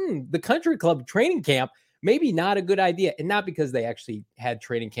like, the country club training camp, maybe not a good idea. And not because they actually had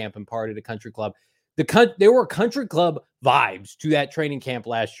training camp and part of the country club. There were country club vibes to that training camp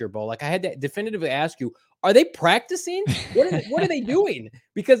last year, Bo. Like I had to definitively ask you, are they practicing? What are they doing?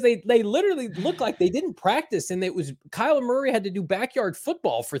 Because they literally look like they didn't practice. And it was Kyler Murray had to do backyard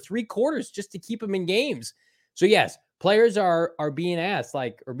football for 3 quarters just to keep them in games. So yes, players are being asked,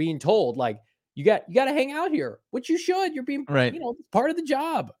 or being told, you got to hang out here, which you should. You're being, part of the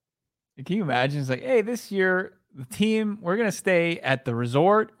job. Can you imagine? It's like, hey, this year the team, we're going to stay at the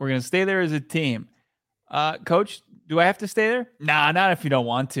resort. We're going to stay there as a team. Coach, do I have to stay there? Nah, not if you don't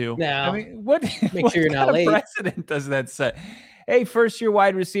want to. No. I mean, what? Make sure you're not late. What precedent does that set? Hey, first-year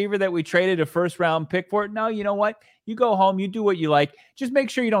wide receiver that we traded a first-round pick for. No, you know what? You go home, you do what you like. Just make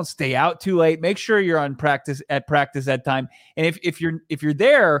sure you don't stay out too late. Make sure you're on practice at time. And if you're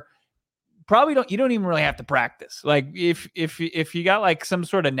there, you don't even really have to practice. Like if you got like some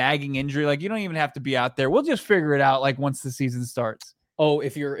sort of nagging injury, like you don't even have to be out there. We'll just figure it out like once the season starts. Oh,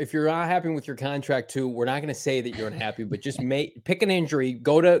 if you're not happy with your contract too, we're not going to say that you're unhappy, but just pick an injury.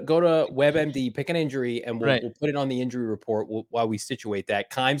 Go to WebMD, pick an injury, and we'll put it on the injury report while we situate that.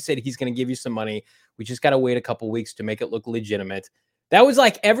 Keim said he's going to give you some money. We just got to wait a couple weeks to make it look legitimate. That was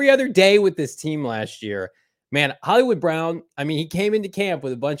like every other day with this team last year. Man, Hollywood Brown, I mean, he came into camp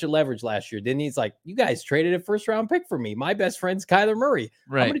with a bunch of leverage last year, didn't he? He's like, you guys traded a first-round pick for me. My best friend's Kyler Murray.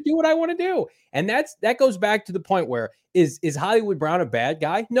 I'm going to do what I want to do. And that goes back to the point where, is Hollywood Brown a bad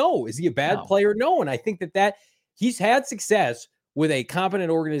guy? No. Is he a bad player? No. And I think that he's had success with a competent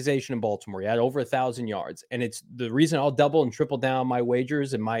organization in Baltimore. He had over 1,000 yards. And it's the reason I'll double and triple down my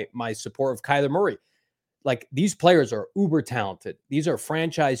wagers and my support of Kyler Murray. Like, these players are uber talented. These are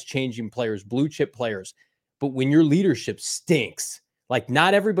franchise-changing players, blue-chip players. But when your leadership stinks, like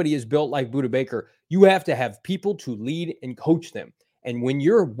not everybody is built like Budda Baker, you have to have people to lead and coach them. And when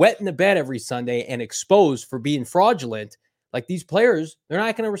you're wet in the bed every Sunday and exposed for being fraudulent, like these players, they're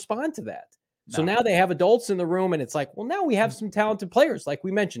not going to respond to that. No. So now they have adults in the room and it's like, well, now we have some talented players. Like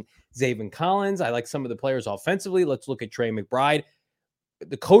we mentioned, Zaven Collins. I like some of the players offensively. Let's look at Trey McBride.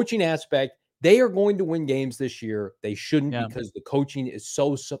 The coaching aspect, they are going to win games this year. They shouldn't because the coaching is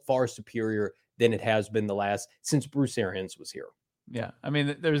so far superior than it has been since Bruce Arians was here. Yeah. I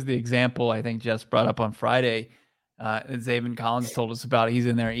mean, there's the example I think Jess brought up on Friday. That Zaven Collins told us about. He's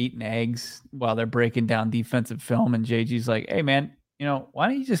in there eating eggs while they're breaking down defensive film. And JG's like, hey, man, why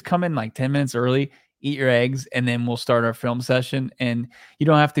don't you just come in like 10 minutes early, eat your eggs, and then we'll start our film session. And you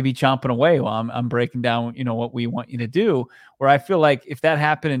don't have to be chomping away while I'm breaking down, what we want you to do. Where I feel like if that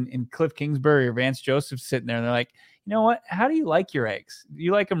happened in Cliff Kingsbury or Vance Joseph sitting there, and they're like, you know what? How do you like your eggs? Do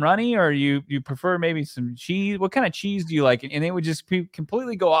you like them runny, or you prefer maybe some cheese? What kind of cheese do you like? And they would just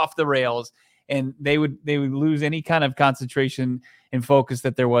completely go off the rails, and they would lose any kind of concentration and focus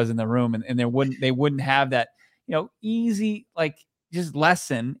that there was in the room, and they wouldn't have that easy just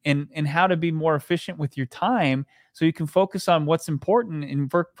lesson in how to be more efficient with your time, so you can focus on what's important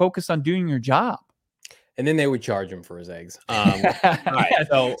and focus on doing your job. And then they would charge him for his eggs. All right,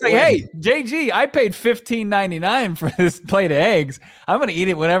 so it's like, hey, JG, I paid $15.99 for this plate of eggs. I'm going to eat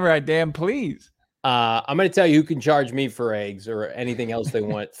it whenever I damn please. I'm going to tell you who can charge me for eggs or anything else they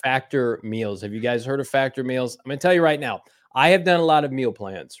want. Factor Meals. Have you guys heard of Factor Meals? I'm going to tell you right now. I have done a lot of meal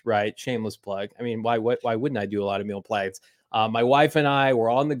plans, right? Shameless plug. I mean, why wouldn't I do a lot of meal plans? My wife and I,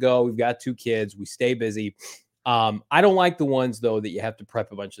 we're on the go. We've got 2 kids. We stay busy. I don't like the ones, though, that you have to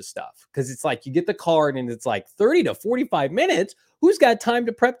prep a bunch of stuff, because it's like you get the card and it's like 30 to 45 minutes. Who's got time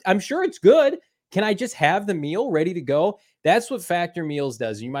to prep? I'm sure it's good. Can I just have the meal ready to go? That's what Factor Meals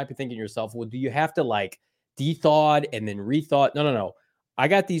does. You might be thinking to yourself, well, do you have to de-thawed and then re-thawed? No. I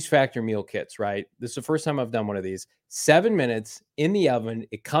got these Factor meal kits, right? This is the first time I've done one of these. 7 minutes in the oven.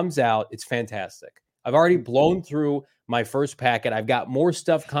 It comes out. It's fantastic. I've already blown through my first packet. I've got more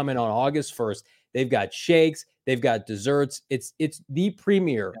stuff coming on August 1st. They've got shakes. They've got desserts. It's the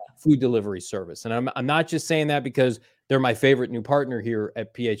premier food delivery service. And I'm not just saying that because they're my favorite new partner here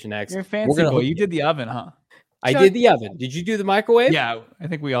at PHNX. You're a fancy boy. You did the oven, huh? I did the oven. Did you do the microwave? Yeah, I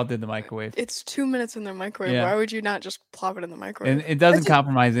think we all did the microwave. It's 2 minutes in the microwave. Yeah. Why would you not just plop it in the microwave? And it doesn't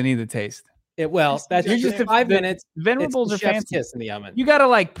compromise any of the taste. That's just 5 minutes. Venerables are fancy. Kiss in the oven. You got to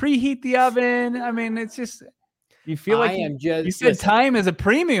preheat the oven. I mean, it's just, you feel like you said time is a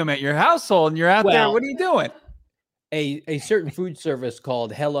premium at your household, and you're out there. What are you doing? A certain food service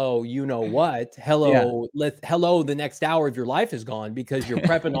called Hello, you know what? Hello, hello, the next hour of your life is gone because you're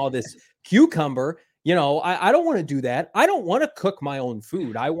prepping all this cucumber. I don't want to do that. I don't want to cook my own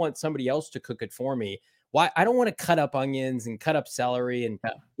food. I want somebody else to cook it for me. Why? I don't want to cut up onions and cut up celery. And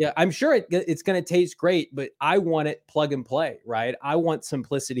I'm sure it's going to taste great, but I want it plug and play, right? I want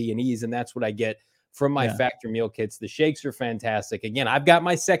simplicity and ease, and that's what I get from my Factor meal kits. The shakes are fantastic. Again, I've got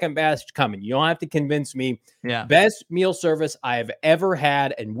my second batch coming. You don't have to convince me. Yeah. Best meal service I have ever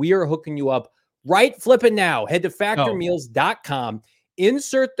had, and we are hooking you up right flipping now. Head to factormeals.com.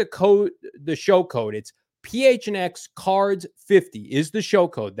 Insert the show code. It's PHNX Cards 50 is the show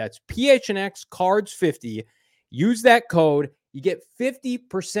code. That's PHNX Cards 50. Use that code. You get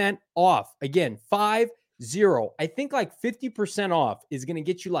 50% off. Again, 50. I think 50% off is going to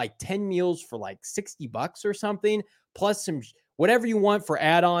get you 10 meals for $60 or something, plus some whatever you want for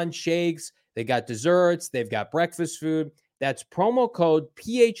add-on shakes. They got desserts. They've got breakfast food. That's promo code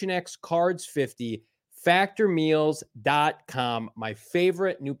PHNX Cards 50. Factormeals.com, my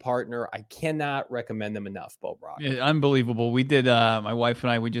favorite new partner. I cannot recommend them enough, Bo Brock. Yeah, unbelievable. We did, my wife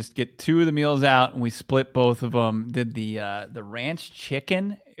and I, we just get 2 of the meals out and we split both of them. Did the ranch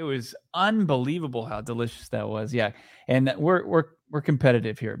chicken. It was unbelievable how delicious that was. Yeah. And we're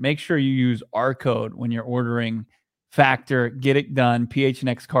competitive here. Make sure you use our code when you're ordering Factor. Get it done.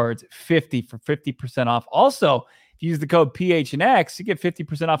 PHNX Cards 50 for 50% off. Also, use the code PHNX, you get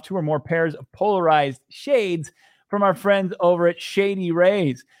 50% off 2 or more pairs of polarized shades from our friends over at Shady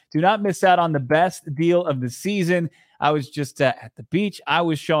Rays. Do not miss out on the best deal of the season. I was just at the beach. I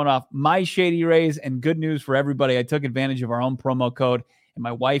was showing off my Shady Rays, and good news for everybody. I took advantage of our own promo code, and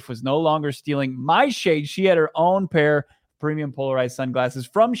my wife was no longer stealing my shades. She had her own pair of premium polarized sunglasses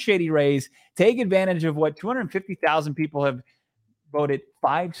from Shady Rays. Take advantage of what 250,000 people have voted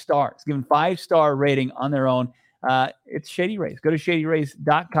 5 stars, given 5-star rating on their own. It's Shady Rays. Go to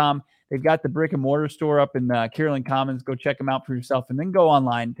shadyrays.com. They've got the brick and mortar store up in Kierland Commons. Go check them out for yourself, and then go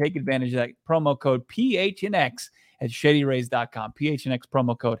online. Take advantage of that promo code PHNX at shadyrays.com. PHNX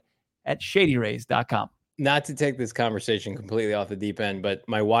promo code at shadyrays.com. Not to take this conversation completely off the deep end, but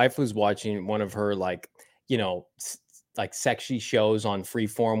my wife was watching one of her sexy shows on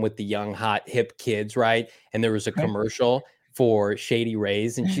Freeform with the young, hot, hip kids, right? And there was a commercial for Shady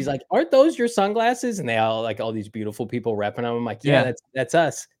Rays, and she's like, aren't those your sunglasses? And they all all these beautiful people repping them. I'm like, yeah. That's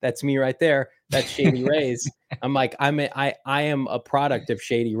us. That's me right there. That's Shady Rays. I'm like, I am a product of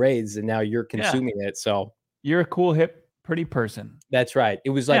Shady Rays, and now you're consuming it. So you're a cool hip pretty person. That's right.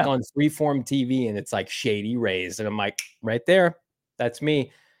 It was like on Freeform TV, and it's like Shady Rays, and I'm like, right there, that's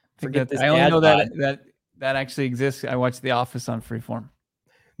me. Forget this. I only know that actually exists. I watch The Office on Freeform.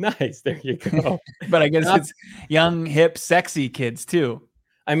 Nice. There you go. But I guess it's young, hip, sexy kids too.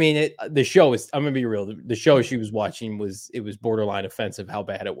 I mean, the show is, I'm going to be real. The show she was watching was borderline offensive how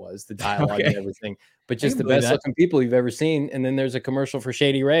bad it was, the dialogue and everything, but just the best looking people you've ever seen. And then there's a commercial for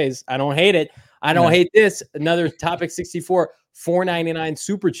Shady Rays. I don't hate it. I don't hate this. Another Topic 64, $4.99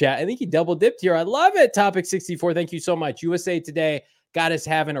 super chat. I think he double dipped here. I love it. Topic 64. Thank you so much. USA Today got us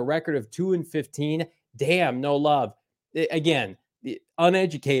having a record of 2-15. Damn, no love. Again, the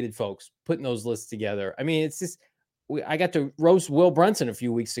uneducated folks putting those lists together. I mean, it's just, I got to roast Will Brunson a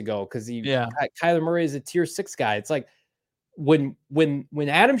few weeks ago because Kyler Murray is a tier 6 guy. It's like when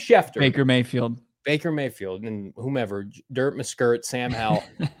Adam Schefter, Baker Mayfield, and whomever, Dirt Muskirt, Sam Howell,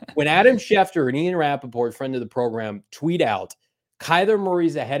 when Adam Schefter and Ian Rappaport, friend of the program, tweet out, Kyler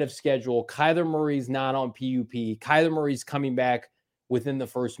Murray's ahead of schedule, Kyler Murray's not on PUP, Kyler Murray's coming back within the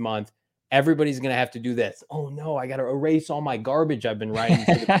first month, everybody's going to have to do this. Oh no, I got to erase all my garbage I've been writing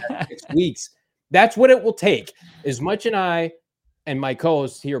for the past 6 weeks. That's what it will take. As much as I and my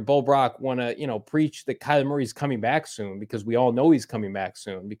co-host here, Bo Brock, want to, preach that Kyler Murray's coming back soon, because we all know he's coming back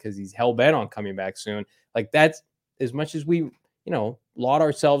soon, because he's hell-bent on coming back soon. Like, that's as much as we, laud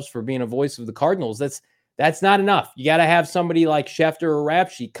ourselves for being a voice of the Cardinals. That's not enough. You got to have somebody like Schefter or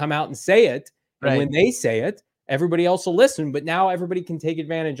Rapsheet come out and say it. And when they say it, everybody else will listen. But now everybody can take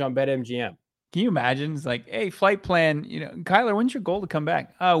advantage on BetMGM. Can you imagine? It's like, hey, flight plan, Kyler, when's your goal to come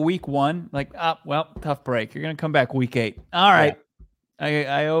back? Week 1. Like, well, tough break. You're going to come back week 8. All right.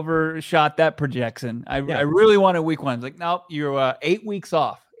 Yeah. I overshot that projection. I really wanted week 1. It's like, nope, you're 8 weeks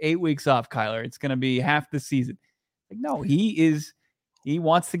off. 8 weeks off, Kyler. It's going to be half the season. Like, no, he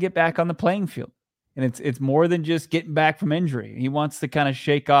wants to get back on the playing field. And it's more than just getting back from injury. He wants to kind of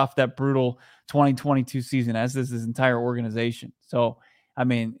shake off that brutal 2022 season, as does his entire organization. So, I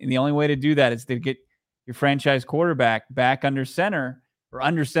mean, the only way to do that is to get your franchise quarterback back under center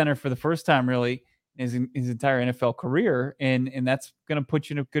for the first time, really, his entire NFL career. And that's going to put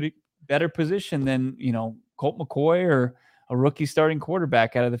you in a better position than, Colt McCoy or a rookie starting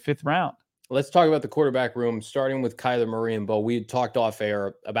quarterback out of the 5th round. Let's talk about the quarterback room, starting with Kyler Murray and Bo. We had talked off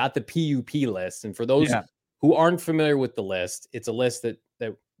air about the PUP list. And for those who aren't familiar with the list, it's a list that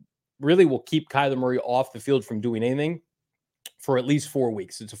really will keep Kyler Murray off the field from doing anything for at least 4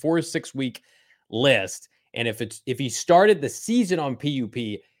 weeks. It's a 4 or 6 week list. And if he started the season on PUP,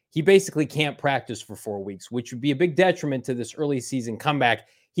 he basically can't practice for 4 weeks, which would be a big detriment to this early season comeback.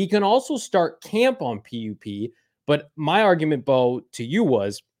 He can also start camp on PUP. But my argument, Bo, to you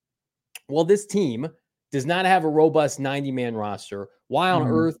was, well, this team does not have a robust 90-man roster. Why on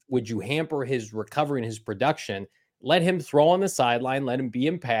earth would you hamper his recovery and his production? Let him throw on the sideline, let him be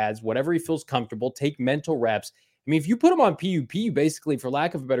in pads, whatever he feels comfortable, take mental reps. I mean, if you put him on PUP, you basically, for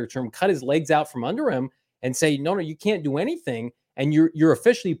lack of a better term, cut his legs out from under him and say, no, you can't do anything, and you're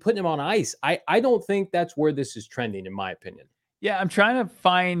officially putting him on ice. I don't think that's where this is trending, in my opinion. Yeah, I'm trying to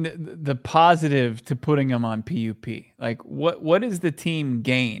find the positive to putting him on PUP. Like, what does the team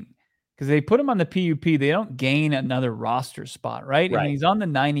gain? Because they put him on the PUP, they don't gain another roster spot, right? And he's on the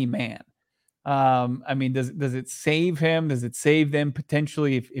 90-man. I mean, does it save him? Does it save them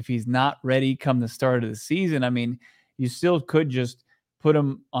potentially if he's not ready come the start of the season? I mean, you still could just put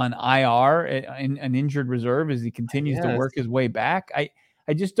him on IR, in an injured reserve, as he continues to work his way back.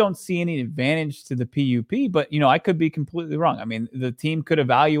 I just don't see any advantage to the PUP, but I could be completely wrong. I mean, the team could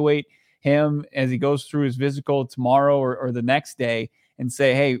evaluate him as he goes through his physical tomorrow or the next day and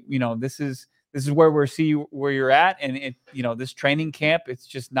say, hey, this is where we're where you're at. And this training camp, it's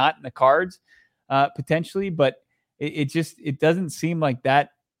just not in the cards potentially, but it doesn't seem like that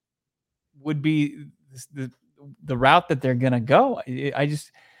would be the route that they're going to go.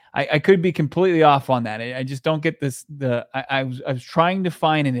 I could be completely off on that. I just don't get this. I was trying to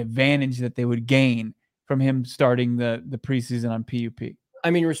find an advantage that they would gain from him starting the preseason on PUP. I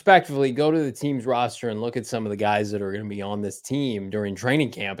mean, respectively, go to the team's roster and look at some of the guys that are going to be on this team during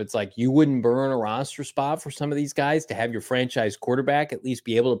training camp. It's like you wouldn't burn a roster spot for some of these guys to have your franchise quarterback at least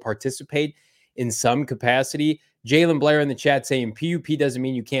be able to participate in some capacity. Jalen Blair in the chat saying PUP doesn't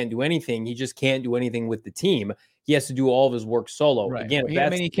mean you can't do anything. He just can't do anything with the team. He has to do all of his work solo. Right. Again,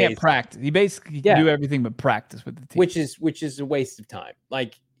 he can't practice. He basically can do everything but practice with the team, which is a waste of time.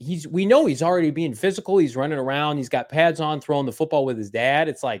 Like we know he's already being physical. He's running around. He's got pads on, throwing the football with his dad.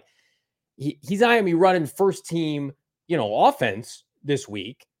 It's like he's not gonna be running first team, offense this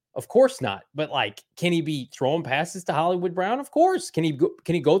week. Of course not. But like, can he be throwing passes to Hollywood Brown? Of course. Can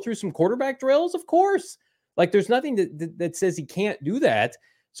he go through some quarterback drills? Of course. Like there's nothing that says he can't do that.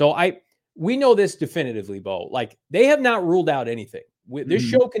 So we know this definitively, Bo. Like they have not ruled out anything. This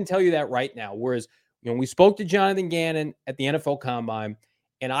show can tell you that right now. Whereas, we spoke to Jonathan Gannon at the NFL Combine,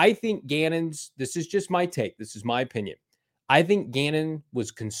 and I think this is just my take. This is my opinion. I think Gannon was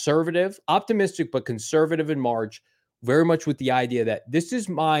conservative, optimistic, but conservative in March, very much with the idea that this is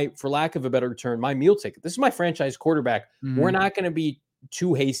for lack of a better term, my meal ticket. This is my franchise quarterback. We're not going to be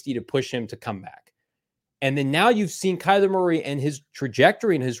too hasty to push him to come back. And then now you've seen Kyler Murray and his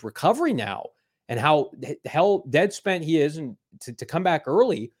trajectory and his recovery now and how dead spent he is and to come back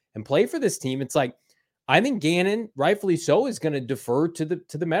early and play for this team. It's like, I think Gannon, rightfully so, is going to defer to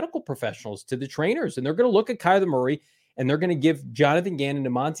the medical professionals, to the trainers, and they're going to look at Kyler Murray and they're going to give Jonathan Gannon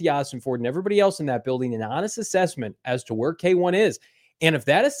and Monty Ossenford and everybody else in that building an honest assessment as to where K1 is. And if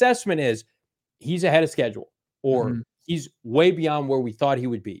that assessment is he's ahead of schedule or he's way beyond where we thought he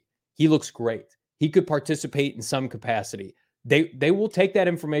would be, he looks great, he could participate in some capacity, they will take that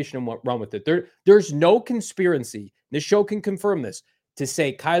information and run with it. There's no conspiracy. This show can confirm this, to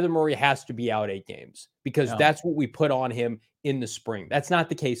say Kyler Murray has to be out 8 games because that's what we put on him in the spring. That's not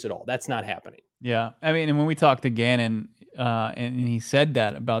the case at all. That's not happening. Yeah. I mean, and when we talked to Gannon, and he said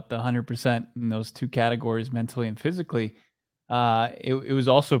that about the 100% in those 2 categories, mentally and physically, it was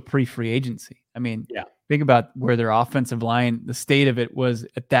also pre-free agency. I mean, think about where their offensive line, the state of it was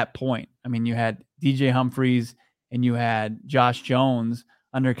at that point. I mean, you had DJ Humphries and you had Josh Jones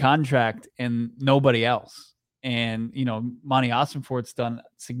under contract and nobody else. And, Monty Ossenfort's done a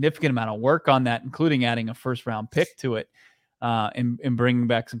significant amount of work on that, including adding a first-round pick to it and bringing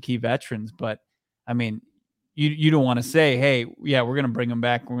back some key veterans. But, I mean, you don't want to say, hey, yeah, we're going to bring them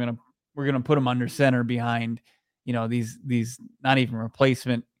back. We're going to put them under center behind, these not even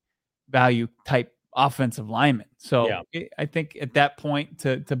replacement value type offensive linemen. So I think at that point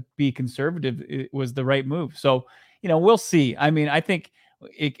to be conservative, it was the right move. So, we'll see. I mean, I think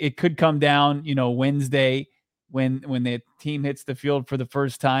it could come down, Wednesday, when the team hits the field for the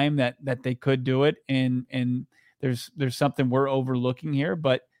first time that they could do it. And there's something we're overlooking here,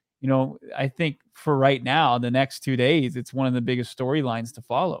 but I think for right now, the next 2 days, it's one of the biggest storylines to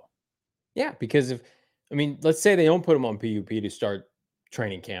follow. Yeah. Because let's say they don't put him on PUP to start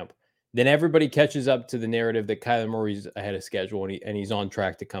training camp, then everybody catches up to the narrative that Kyler Murray's ahead of schedule and he's on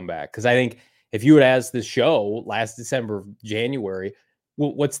track to come back. Cause I think if you would ask this show last December, January,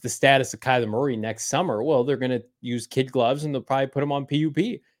 what's the status of Kyler Murray next summer? Well, they're going to use kid gloves and they'll probably put him on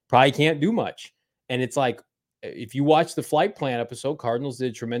PUP. Probably can't do much. And it's like, if you watch the flight plan episode, Cardinals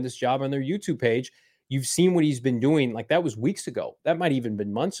did a tremendous job on their YouTube page. You've seen what he's been doing. Like that was weeks ago. That might even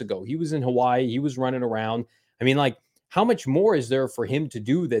been months ago. He was in Hawaii. He was running around. I mean, like how much more is there for him to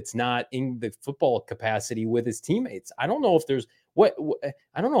do that's not in the football capacity with his teammates? I don't know if there's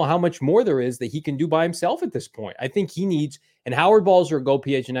I don't know how much more there is that he can do by himself at this point. I think he needs, and Howard Balzer at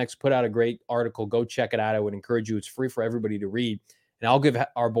GoPHNX put out a great article. Go check it out. I would encourage you. It's free for everybody to read. And I'll give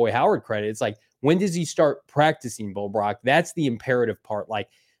our boy Howard credit. It's like, when does he start practicing, Bo Brock? That's the imperative part. Like,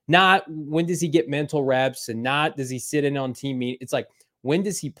 not when does he get mental reps and not does he sit in on team meet. It's like, when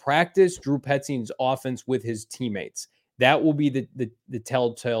does he practice Drew Petzing's offense with his teammates? That will be the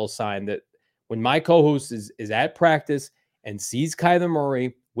telltale sign that when my co-host is at practice and sees Kyler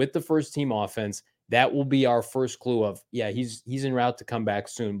Murray with the first team offense, that will be our first clue of, yeah, he's en route to come back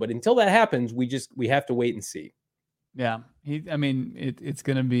soon. But until that happens, we have to wait and see. Yeah. It's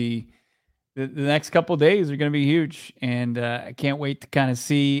going to be, the next couple of days are going to be huge. And I can't wait to kind of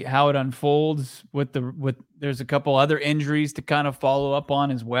see how it unfolds there's a couple other injuries to kind of follow up on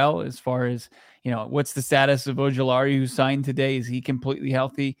as well, as far as, what's the status of Ojulari, who signed today? Is he completely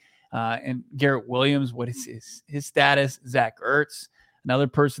healthy? And Garrett Williams, what is his status? Zach Ertz, another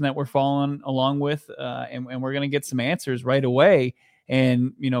person that we're following along with, and we're going to get some answers right away.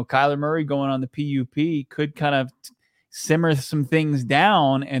 And, Kyler Murray going on the PUP could kind of simmer some things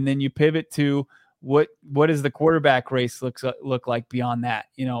down, and then you pivot to what does the quarterback race look like beyond that?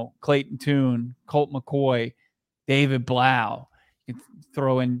 Clayton Tune, Colt McCoy, David Blau. You can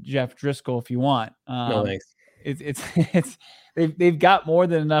throw in Jeff Driscoll if you want. No thanks. It's they've got more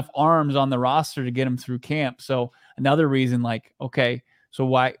than enough arms on the roster to get them through camp. So another reason, like, okay, so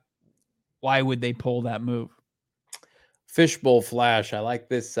why would they pull that move? Fishbowl Flash, I like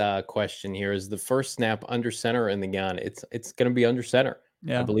this question here. Is the first snap under center in the gun? It's going to be under center.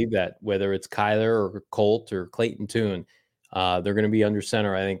 Yeah. I believe that, whether it's Kyler or Colt or Clayton Tune, they're going to be under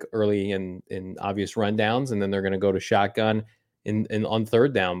center, I think, early in obvious rundowns, and then they're going to go to shotgun in on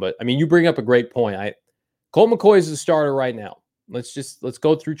third down. But, you bring up a great point. Colt McCoy is the starter right now. Let's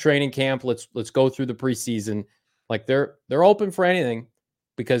go through training camp. Let's go through the preseason. Like they're open for anything.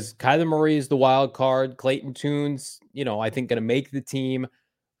 because Kyler Murray is the wild card. Clayton Tune's, I think going to make the team.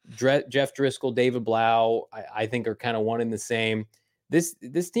 Jeff Driscoll, David Blau, I think are kind of one and the same. This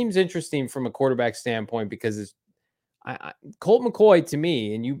team's interesting from a quarterback standpoint because it's Colt McCoy to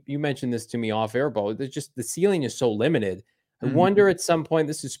me, and you mentioned this to me off air, Bo. There's just the ceiling is so limited. I wonder at some point,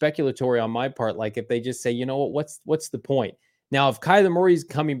 this is speculatory on my part, like if they just say, you know what, what's the point? Now, if Kyler Murray's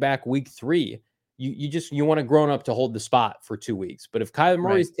coming back week 3, you want a grown up to hold the spot for 2 weeks. But if Kyler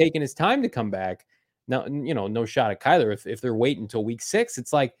Murray's taking his time to come back, now, no shot at Kyler. If they're waiting until week 6,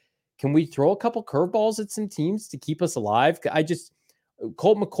 it's like, can we throw a couple curveballs at some teams to keep us alive?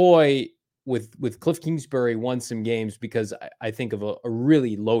 Colt McCoy with Cliff Kingsbury won some games because I think of a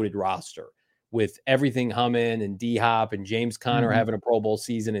really loaded roster with everything humming and D-Hop and James Conner having a Pro Bowl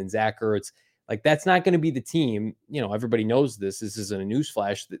season and Zach Ertz. Like, that's not going to be the team. Everybody knows this. This isn't a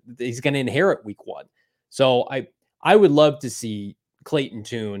newsflash that he's going to inherit week 1. So I would love to see Clayton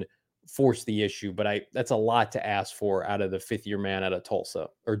Tune force the issue, but that's a lot to ask for out of the 5th-year man out of Tulsa,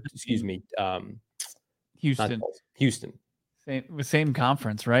 or excuse me, Houston. Houston. Same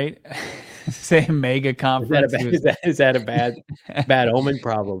conference, right? Same mega conference. Is that a bad omen?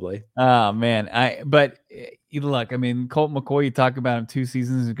 Probably. Oh man. But look, I mean, Colt McCoy, you talk about him 2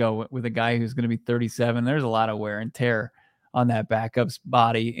 seasons ago with a guy who's going to be 37. There's a lot of wear and tear on that backup's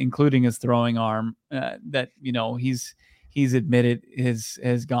body, including his throwing arm, that, he's admitted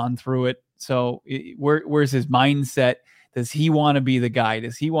has gone through it. So where's his mindset? Does he want to be the guy?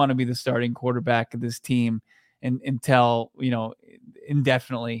 Does he want to be the starting quarterback of this team until,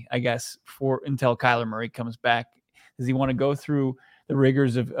 indefinitely, I guess, until Kyler Murray comes back? Does he want to go through the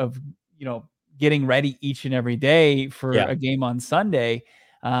rigors of getting ready each and every day for a game on Sunday,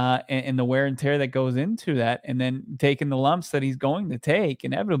 and the wear and tear that goes into that, and then taking the lumps that he's going to take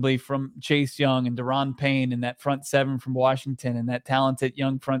inevitably from Chase Young and Deron Payne and that front 7 from Washington and that talented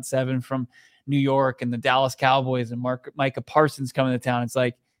young front 7 from New York and the Dallas Cowboys and Micah Parsons coming to town? It's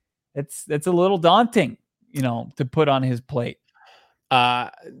like, it's a little daunting, to put on his plate.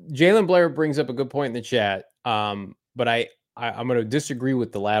 Jalen Blair brings up a good point in the chat. But I'm going to disagree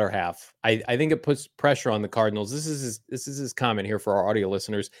with the latter half. I think it puts pressure on the Cardinals. This is his comment here for our audio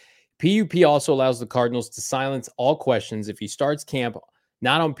listeners. PUP also allows the Cardinals to silence all questions. If he starts camp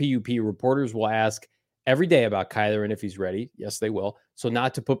not on PUP, reporters will ask every day about Kyler and if he's ready. Yes, they will. So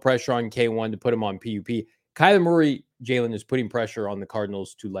not to put pressure on K1 to put him on PUP. Kyler Murray, Jalen, is putting pressure on the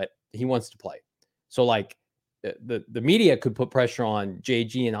Cardinals he wants to play. So like the media could put pressure on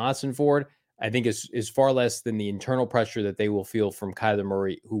JG and Austin Ford. I think is far less than the internal pressure that they will feel from Kyler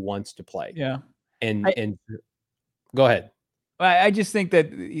Murray, who wants to play. Yeah. And go ahead. I just think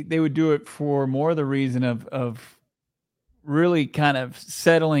that they would do it for more the reason of really kind of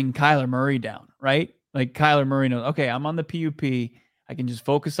settling Kyler Murray down, right? Like Kyler Murray knows, okay, I'm on the PUP. I can just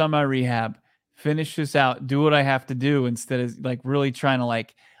focus on my rehab, finish this out, do what I have to do, instead of like really trying to,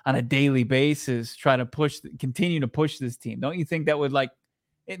 like, on a daily basis, try to continue to push this team. Don't you think that would, like,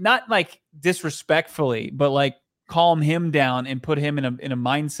 not like disrespectfully, but like calm him down and put him in a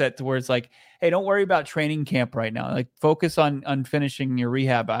mindset to where it's like, hey, don't worry about training camp right now. Like, focus on finishing your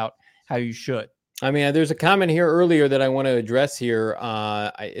rehab out how you should. I mean, there's a comment here earlier that I want to address here.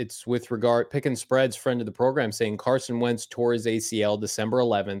 It's with regard, Pick and Spreads, friend of the program, saying Carson Wentz tore his ACL December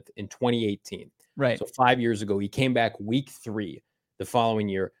 11th in 2018. Right. So 5 years ago, he came back week 3 the following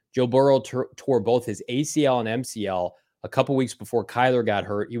year. Joe Burrow tore both his ACL and MCL a couple weeks before Kyler got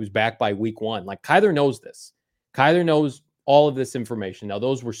hurt. He was back by week 1. Like, Kyler knows this. Kyler knows all of this information. Now,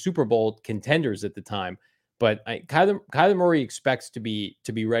 those were Super Bowl contenders at the time, but Kyler Murray expects to be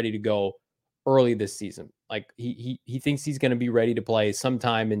ready to go early this season. Like, he thinks he's going to be ready to play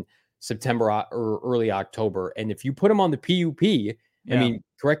sometime in September or early October. And if you put him on the PUP, I mean,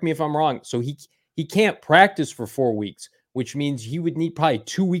 correct me if I'm wrong. So he can't practice for 4 weeks, which means he would need probably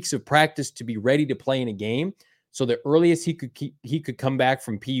 2 weeks of practice to be ready to play in a game. So the earliest he could come back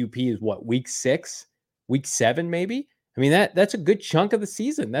from PUP is what, week 6, week 7, maybe? I mean, that's a good chunk of the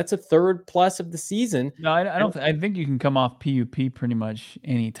season. That's a third plus of the season. No, I don't. I think you can come off PUP pretty much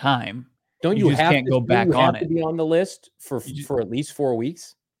any time. Don't you just have can't to go back on have to it? be on the list for at least 4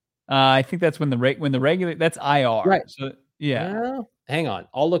 weeks? I think that's when the regular, that's IR. Right. So yeah. Well, hang on,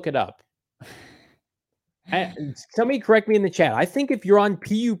 I'll look it up. Somebody correct me in the chat. I think if you're on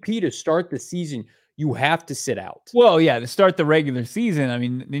PUP to start the season, you have to sit out. Well, yeah, to start the regular season, I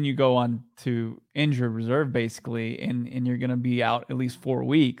mean, then you go on to injured reserve basically, and you're going to be out at least 4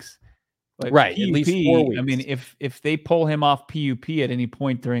 weeks. But right, PUP, at least 4 weeks. I mean, if they pull him off PUP at any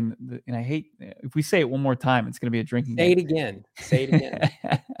point during and I hate if we say it one more time, it's going to be a drinking game. Say it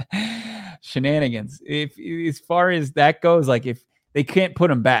again. Shenanigans. If as far as that goes, like if they can't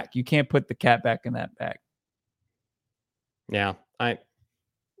put him back. You can't put the cat back in that bag. Yeah, I'm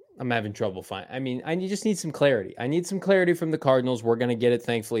having trouble finding. I mean, I just need some clarity. I need some clarity from the Cardinals. We're going to get it,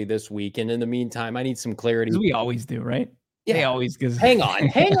 thankfully, this week. And in the meantime, I need some clarity. We always do, right? Yeah. They always give. Hang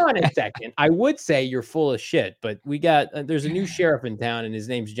on a second. I would say you're full of shit, but we got there's a new sheriff in town, and his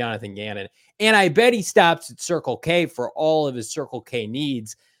name's Jonathan Gannon. And I bet he stops at Circle K for all of his Circle K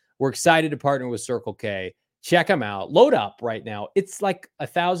needs. We're excited to partner with Circle K. Check them out. Load up right now. It's like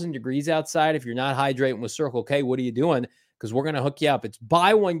 1,000 degrees outside. If you're not hydrating with Circle K, what are you doing? Because we're going to hook you up. It's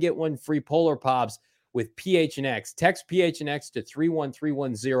buy one, get one free Polar Pops with PHNX. Text PHNX to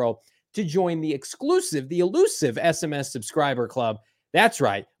 31310 to join the elusive SMS subscriber club. That's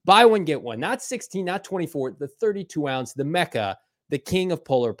right. Buy one, get one. Not 16, not 24, the 32-ounce, the Mecca, the king of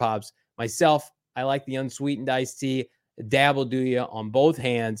Polar Pops. Myself, I like the unsweetened iced tea. A dab will do you on both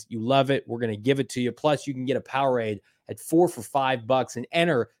hands. You love it. We're going to give it to you. Plus, you can get a Powerade at 4 for $5 and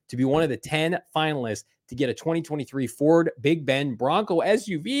enter to be one of the 10 finalists to get a 2023 Ford Big Bend Bronco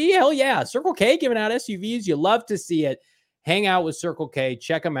SUV. Hell yeah. Circle K giving out SUVs. You love to see it. Hang out with Circle K.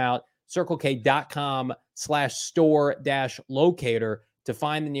 Check them out. CircleK.com/store-locator to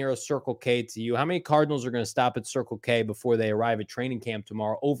find the nearest Circle K to you. How many Cardinals are going to stop at Circle K before they arrive at training camp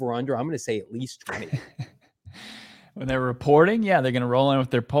tomorrow? Over, under? I'm going to say at least 20. When they're reporting, yeah, they're going to roll in with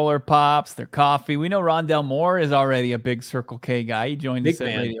their Polar Pops, their coffee. We know Rondell Moore is already a big Circle K guy. He joined us at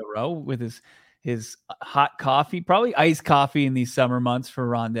Radio Row with his hot coffee, probably iced coffee in these summer months for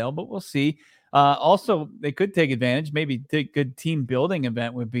Rondell, but we'll see. Also, they could take advantage. Maybe a good team building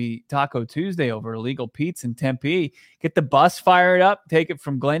event would be Taco Tuesday over Illegal Pete's in Tempe. Get the bus fired up, take it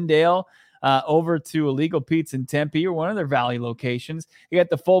from Glendale over to Illegal Pete's in Tempe or one of their Valley locations. You got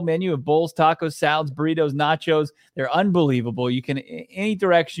the full menu of bowls, tacos, salads, burritos, nachos. They're unbelievable. You can, any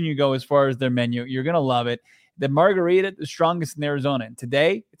direction you go as far as their menu, you're going to love it. The margarita, the strongest in Arizona. And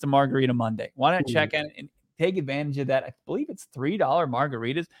today, it's a Margarita Monday. Why not check in and take advantage of that? I believe it's $3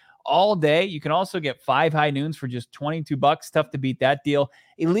 margaritas all day. You can also get 5 high noons for just $22. Tough to beat that deal.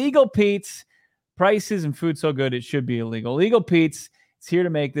 Illegal Pete's, prices and food so good it should be illegal. Illegal Pete's, it's here to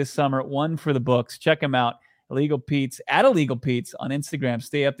make this summer one for the books. Check them out. Illegal Pete's, at Illegal Pete's on Instagram.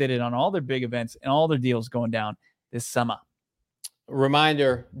 Stay updated on all their big events and all their deals going down this summer.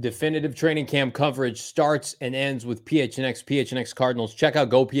 Reminder, definitive training camp coverage starts and ends with PHNX Cardinals. Check out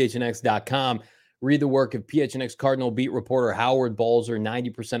gophnx.com. Read the work of PHNX Cardinal beat reporter Howard Balzer.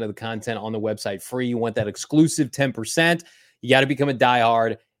 90% of the content on the website free. You want that exclusive 10%. You got to become a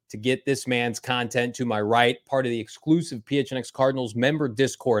diehard to get this man's content. To my right, part of the exclusive PHNX Cardinals member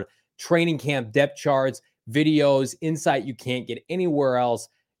Discord, training camp depth charts, videos, insight you can't get anywhere else.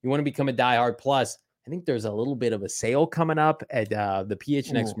 You want to become a diehard. Plus, I think there's a little bit of a sale coming up at the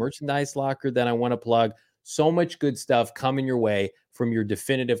PHNX merchandise locker that I want to plug. So much good stuff coming your way from your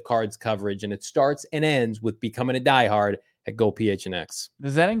definitive cards coverage, and it starts and ends with becoming a diehard at Go PHNX.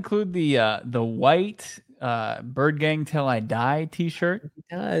 Does that include the white Bird Gang Till I Die T-shirt? It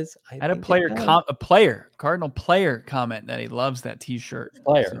does. I had a Cardinal player comment that he loves that T-shirt.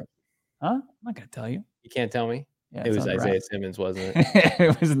 Player, so, huh? I'm not gonna tell you. You can't tell me. Yeah, it was Isaiah Simmons, wasn't it?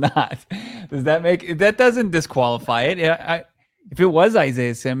 It was not. Does that make that doesn't disqualify it? If it was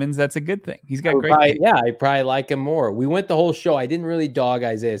Isaiah Simmons, that's a good thing. He's got great. I probably like him more. We went the whole show. I didn't really dog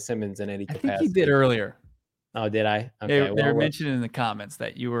Isaiah Simmons in any capacity. I think he did earlier. Oh, did I? Okay. They were mentioning in the comments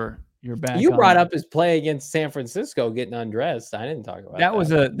that you're back. You brought up his play against San Francisco getting undressed. I didn't talk about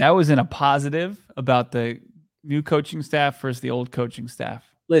that. That was in a positive about the new coaching staff versus the old coaching staff.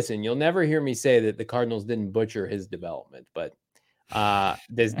 Listen, you'll never hear me say that the Cardinals didn't butcher his development, but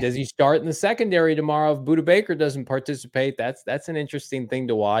does he start in the secondary tomorrow if Budda Baker doesn't participate? That's an interesting thing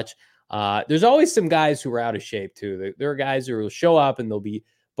to watch. There's always some guys who are out of shape too. There are guys who will show up and they'll be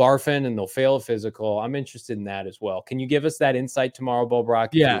barfing and they'll fail a physical. I'm interested in that as well. Can you give us that insight tomorrow, Bo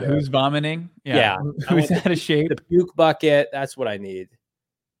Brock? Yeah, who's vomiting? Yeah. Who's out of shape? The puke bucket. That's what I need.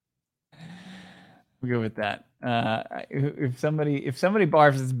 We'll go with that. If somebody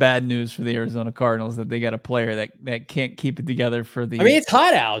barfs, it's bad news for the Arizona Cardinals that they got a player that can't keep it together for the. I mean, it's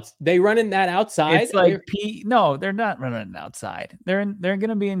hot out. They running that outside. It's like no, they're not running outside. They're going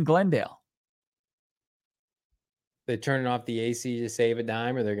to be in Glendale. They're turning off the AC to save a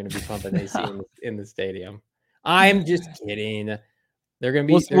dime, or they're going to be pumping AC in the stadium. I'm just kidding. They're going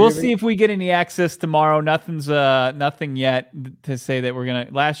to be. We'll see if we get any access tomorrow. Nothing yet to say that we're going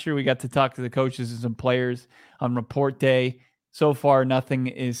to. Last year we got to talk to the coaches and some players on report day. So far, nothing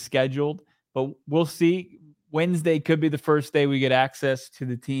is scheduled, but we'll see. Wednesday could be the first day we get access to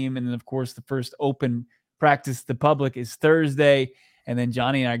the team, and then of course the first open practice to the public is Thursday. And then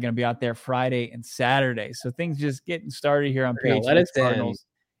Johnny and I are going to be out there Friday and Saturday. So things just getting started here on PHNX let us Cardinals.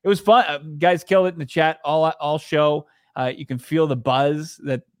 It was fun. Guys killed it in the chat all show. You can feel the buzz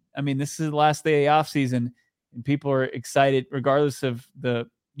that, this is the last day of the off season and people are excited regardless of the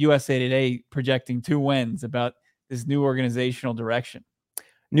USA Today projecting 2 wins about this new organizational direction.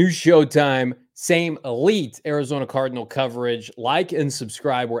 New showtime, same elite Arizona Cardinal coverage. Like and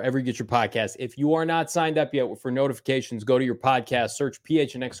subscribe wherever you get your podcast. If you are not signed up yet for notifications, go to your podcast, search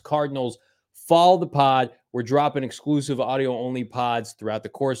PHNX Cardinals, follow the pod. We're dropping exclusive audio-only pods throughout the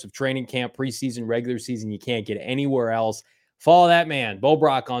course of training camp, preseason, regular season. You can't get anywhere else. Follow that man, Bo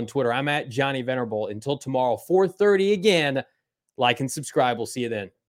Brock, on Twitter. I'm at Johnny Venerable. Until tomorrow, 4:30 again. Like and subscribe. We'll see you then.